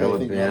Mike.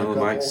 Alabama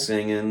Mike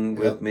singing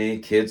with me.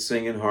 Kids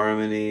singing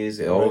harmonies.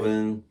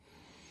 Elvin.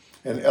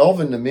 And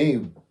Elvin, to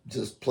me,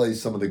 just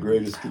plays some of the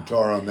greatest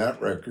guitar on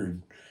that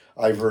record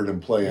I've heard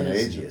him play in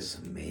ages.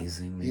 It's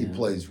amazing, man. He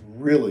plays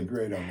really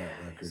great on that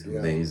record. It's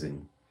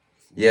amazing.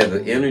 Yeah,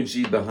 the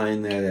energy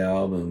behind that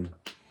album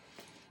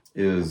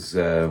is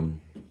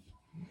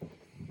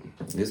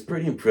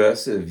pretty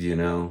impressive,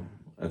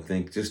 I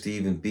think just to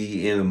even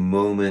be in a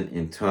moment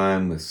in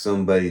time with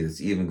somebody that's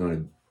even going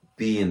to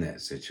be in that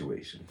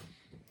situation.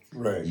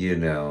 Right.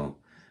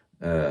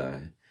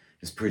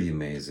 It's pretty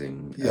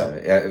amazing.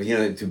 Yeah.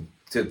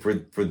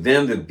 For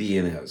them to be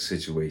in that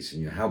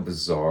situation, how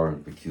bizarre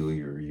and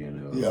peculiar,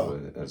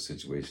 a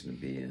situation to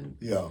be in.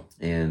 Yeah.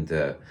 And,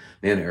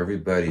 man,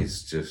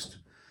 everybody's just...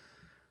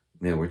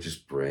 Man, we're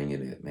just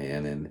bringing it,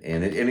 man, and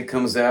it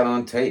comes out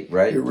on tape,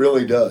 right? It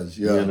really does,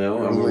 yeah. It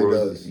really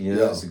does.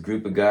 It's a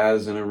group of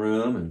guys in a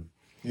room,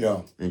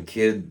 and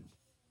Kid's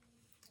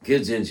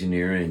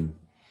engineering.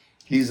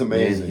 He's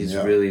amazing. Man, he's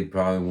really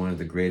probably one of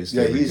the greatest.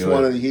 Yeah, he's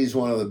one of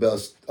the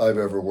best I've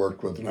ever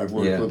worked with, and I've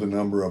worked with a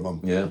number of them.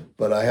 Yeah,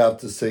 but I have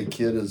to say,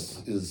 Kid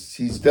is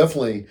he's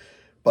definitely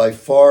by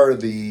far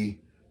the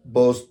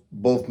most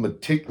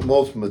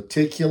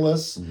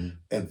meticulous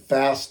and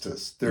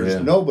fastest.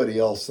 There's nobody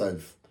else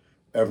I've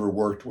ever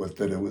worked with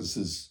that it was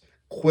as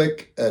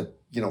quick at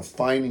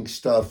finding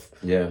stuff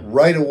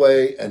right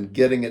away and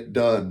getting it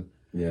done.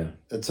 Yeah,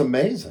 it's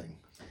amazing.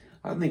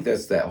 I think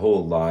that's that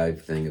whole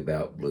live thing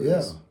about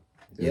blues.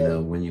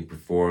 When you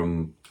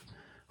perform,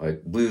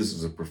 like blues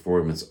is a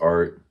performance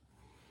art,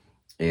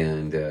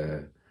 and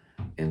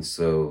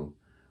so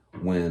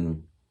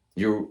when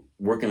you're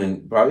working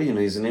in probably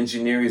he's an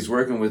engineer, he's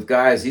working with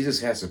guys, he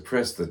just has to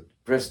press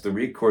the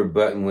record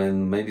button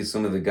when maybe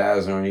some of the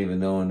guys aren't even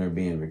knowing they're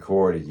being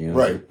recorded.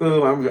 Right. Like,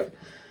 boom! Did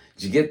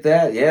you get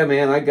that? Yeah,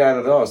 man, I got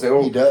it all. It's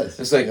like, he does.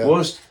 It's like,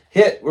 well,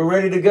 hit. We're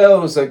ready to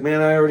go. It's like,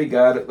 man, I already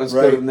got it. Let's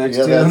go to the next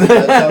tune.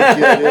 That's how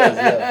Kid is.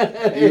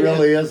 Yeah. He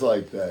really is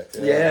like that.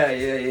 Yeah.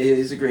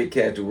 He's a great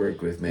cat to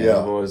work with, man.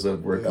 I've always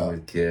loved working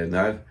with Kid.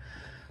 And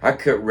I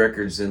cut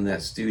records in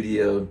that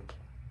studio.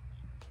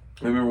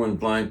 I remember when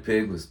Blind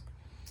Pig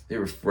they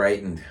were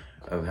frightened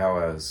of how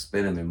I was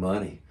spending their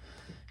money.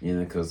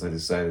 Because I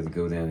decided to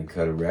go down and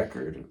cut a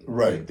record.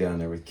 Right. Down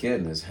there with Kid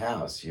in his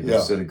house.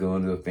 Instead of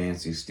going to a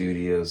fancy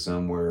studio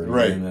somewhere.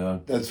 Right.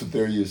 That's what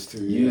they're used to.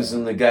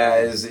 Using the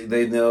guys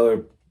they know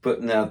are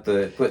putting out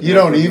the... You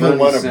don't even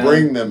want to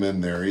bring them in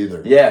there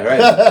either. Yeah, right.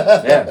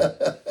 Yeah.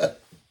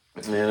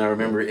 And I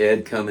remember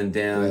Ed coming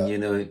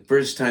down,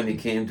 first time he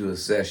came to a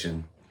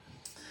session,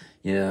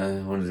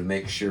 I wanted to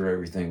make sure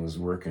everything was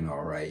working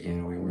all right.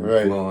 We were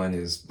Right. blowing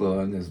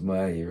his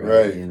money,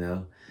 right? Right.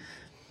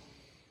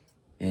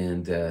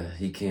 And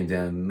he came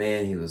down,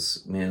 man,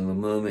 the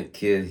moment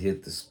Kid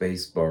hit the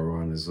space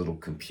bar on his little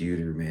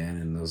computer, man,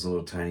 and those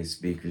little tiny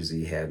speakers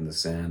he had and the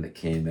sound that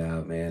came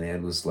out, man,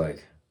 Ed was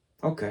like,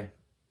 okay.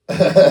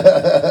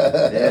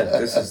 Yeah,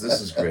 this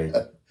is great.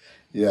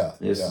 Yeah.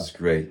 This is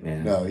great,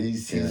 man. No,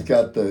 he's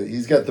got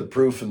the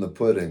proof in the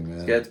pudding, man.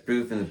 He's got the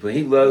proof in the pudding.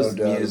 He loves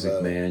No doubt music, about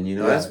it. man.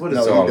 Yeah. That's what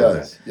it's all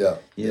about. Yeah.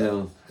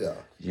 Yeah.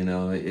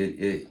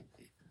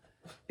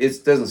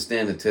 It doesn't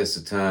stand the test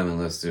of time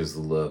unless there's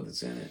the love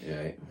that's in it,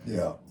 right?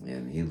 Yeah.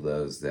 And he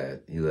loves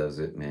that. He loves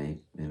it, man.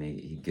 And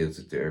he gives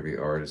it to every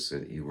artist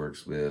that he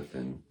works with,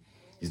 and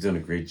he's done a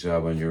great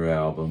job on your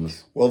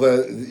albums. Well,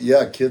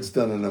 Kid's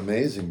done an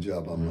amazing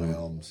job on my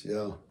albums.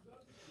 Yeah,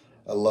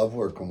 I love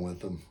working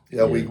with him.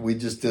 Yeah, we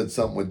just did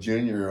something with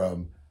Junior a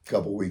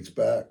couple weeks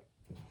back.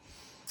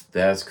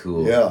 That's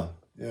cool. Yeah.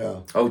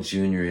 Oh,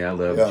 Junior, I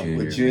love Junior.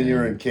 With Junior,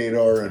 man. and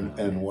Kadar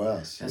and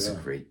Wes. That's a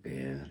great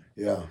band.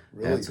 Yeah,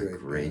 really That's a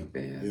great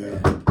band. Yeah.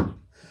 Man.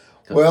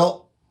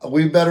 Well,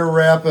 we better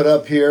wrap it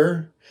up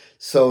here.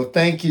 So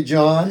thank you,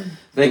 John.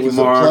 Thank you, It was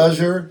Mark. a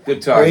pleasure.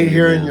 Good talking to you, Great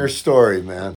hearing man. your story, man.